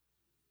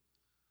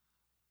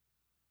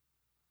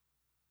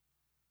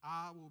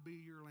 I will be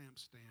your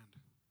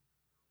lampstand.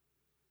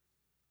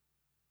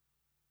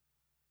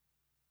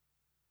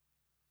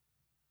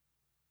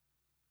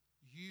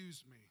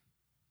 Use me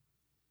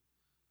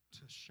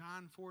to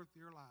shine forth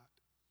your light.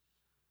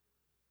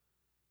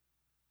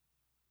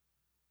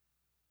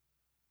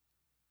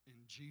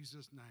 In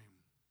Jesus' name,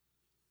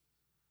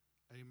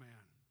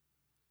 amen.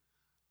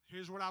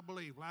 Here's what I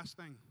believe. Last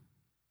thing.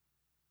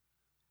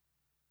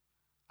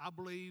 I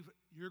believe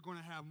you're going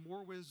to have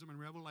more wisdom and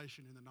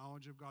revelation in the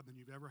knowledge of God than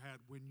you've ever had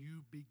when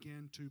you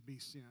begin to be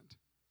sent.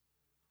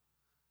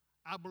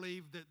 I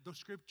believe that the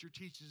Scripture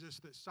teaches us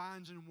that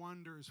signs and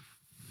wonders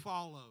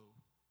follow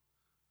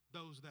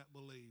those that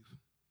believe.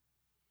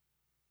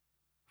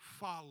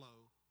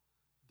 Follow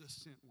the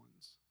sent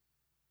ones.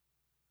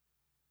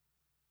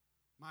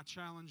 My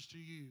challenge to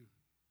you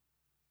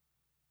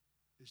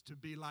is to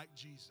be like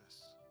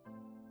Jesus.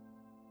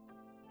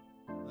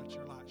 Let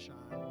your light shine.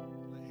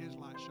 Let His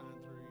light shine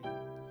through you.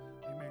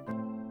 Amen.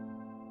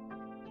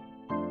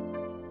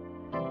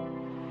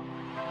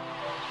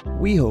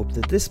 We hope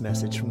that this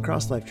message from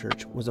Cross Life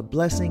Church was a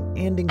blessing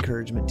and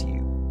encouragement to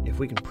you. If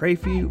we can pray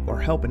for you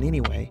or help in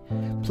any way,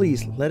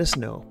 please let us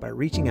know by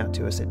reaching out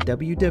to us at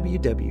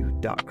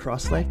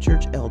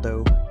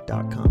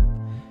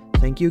www.crosslifechurcheldo.com.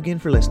 Thank you again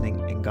for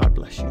listening, and God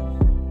bless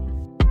you.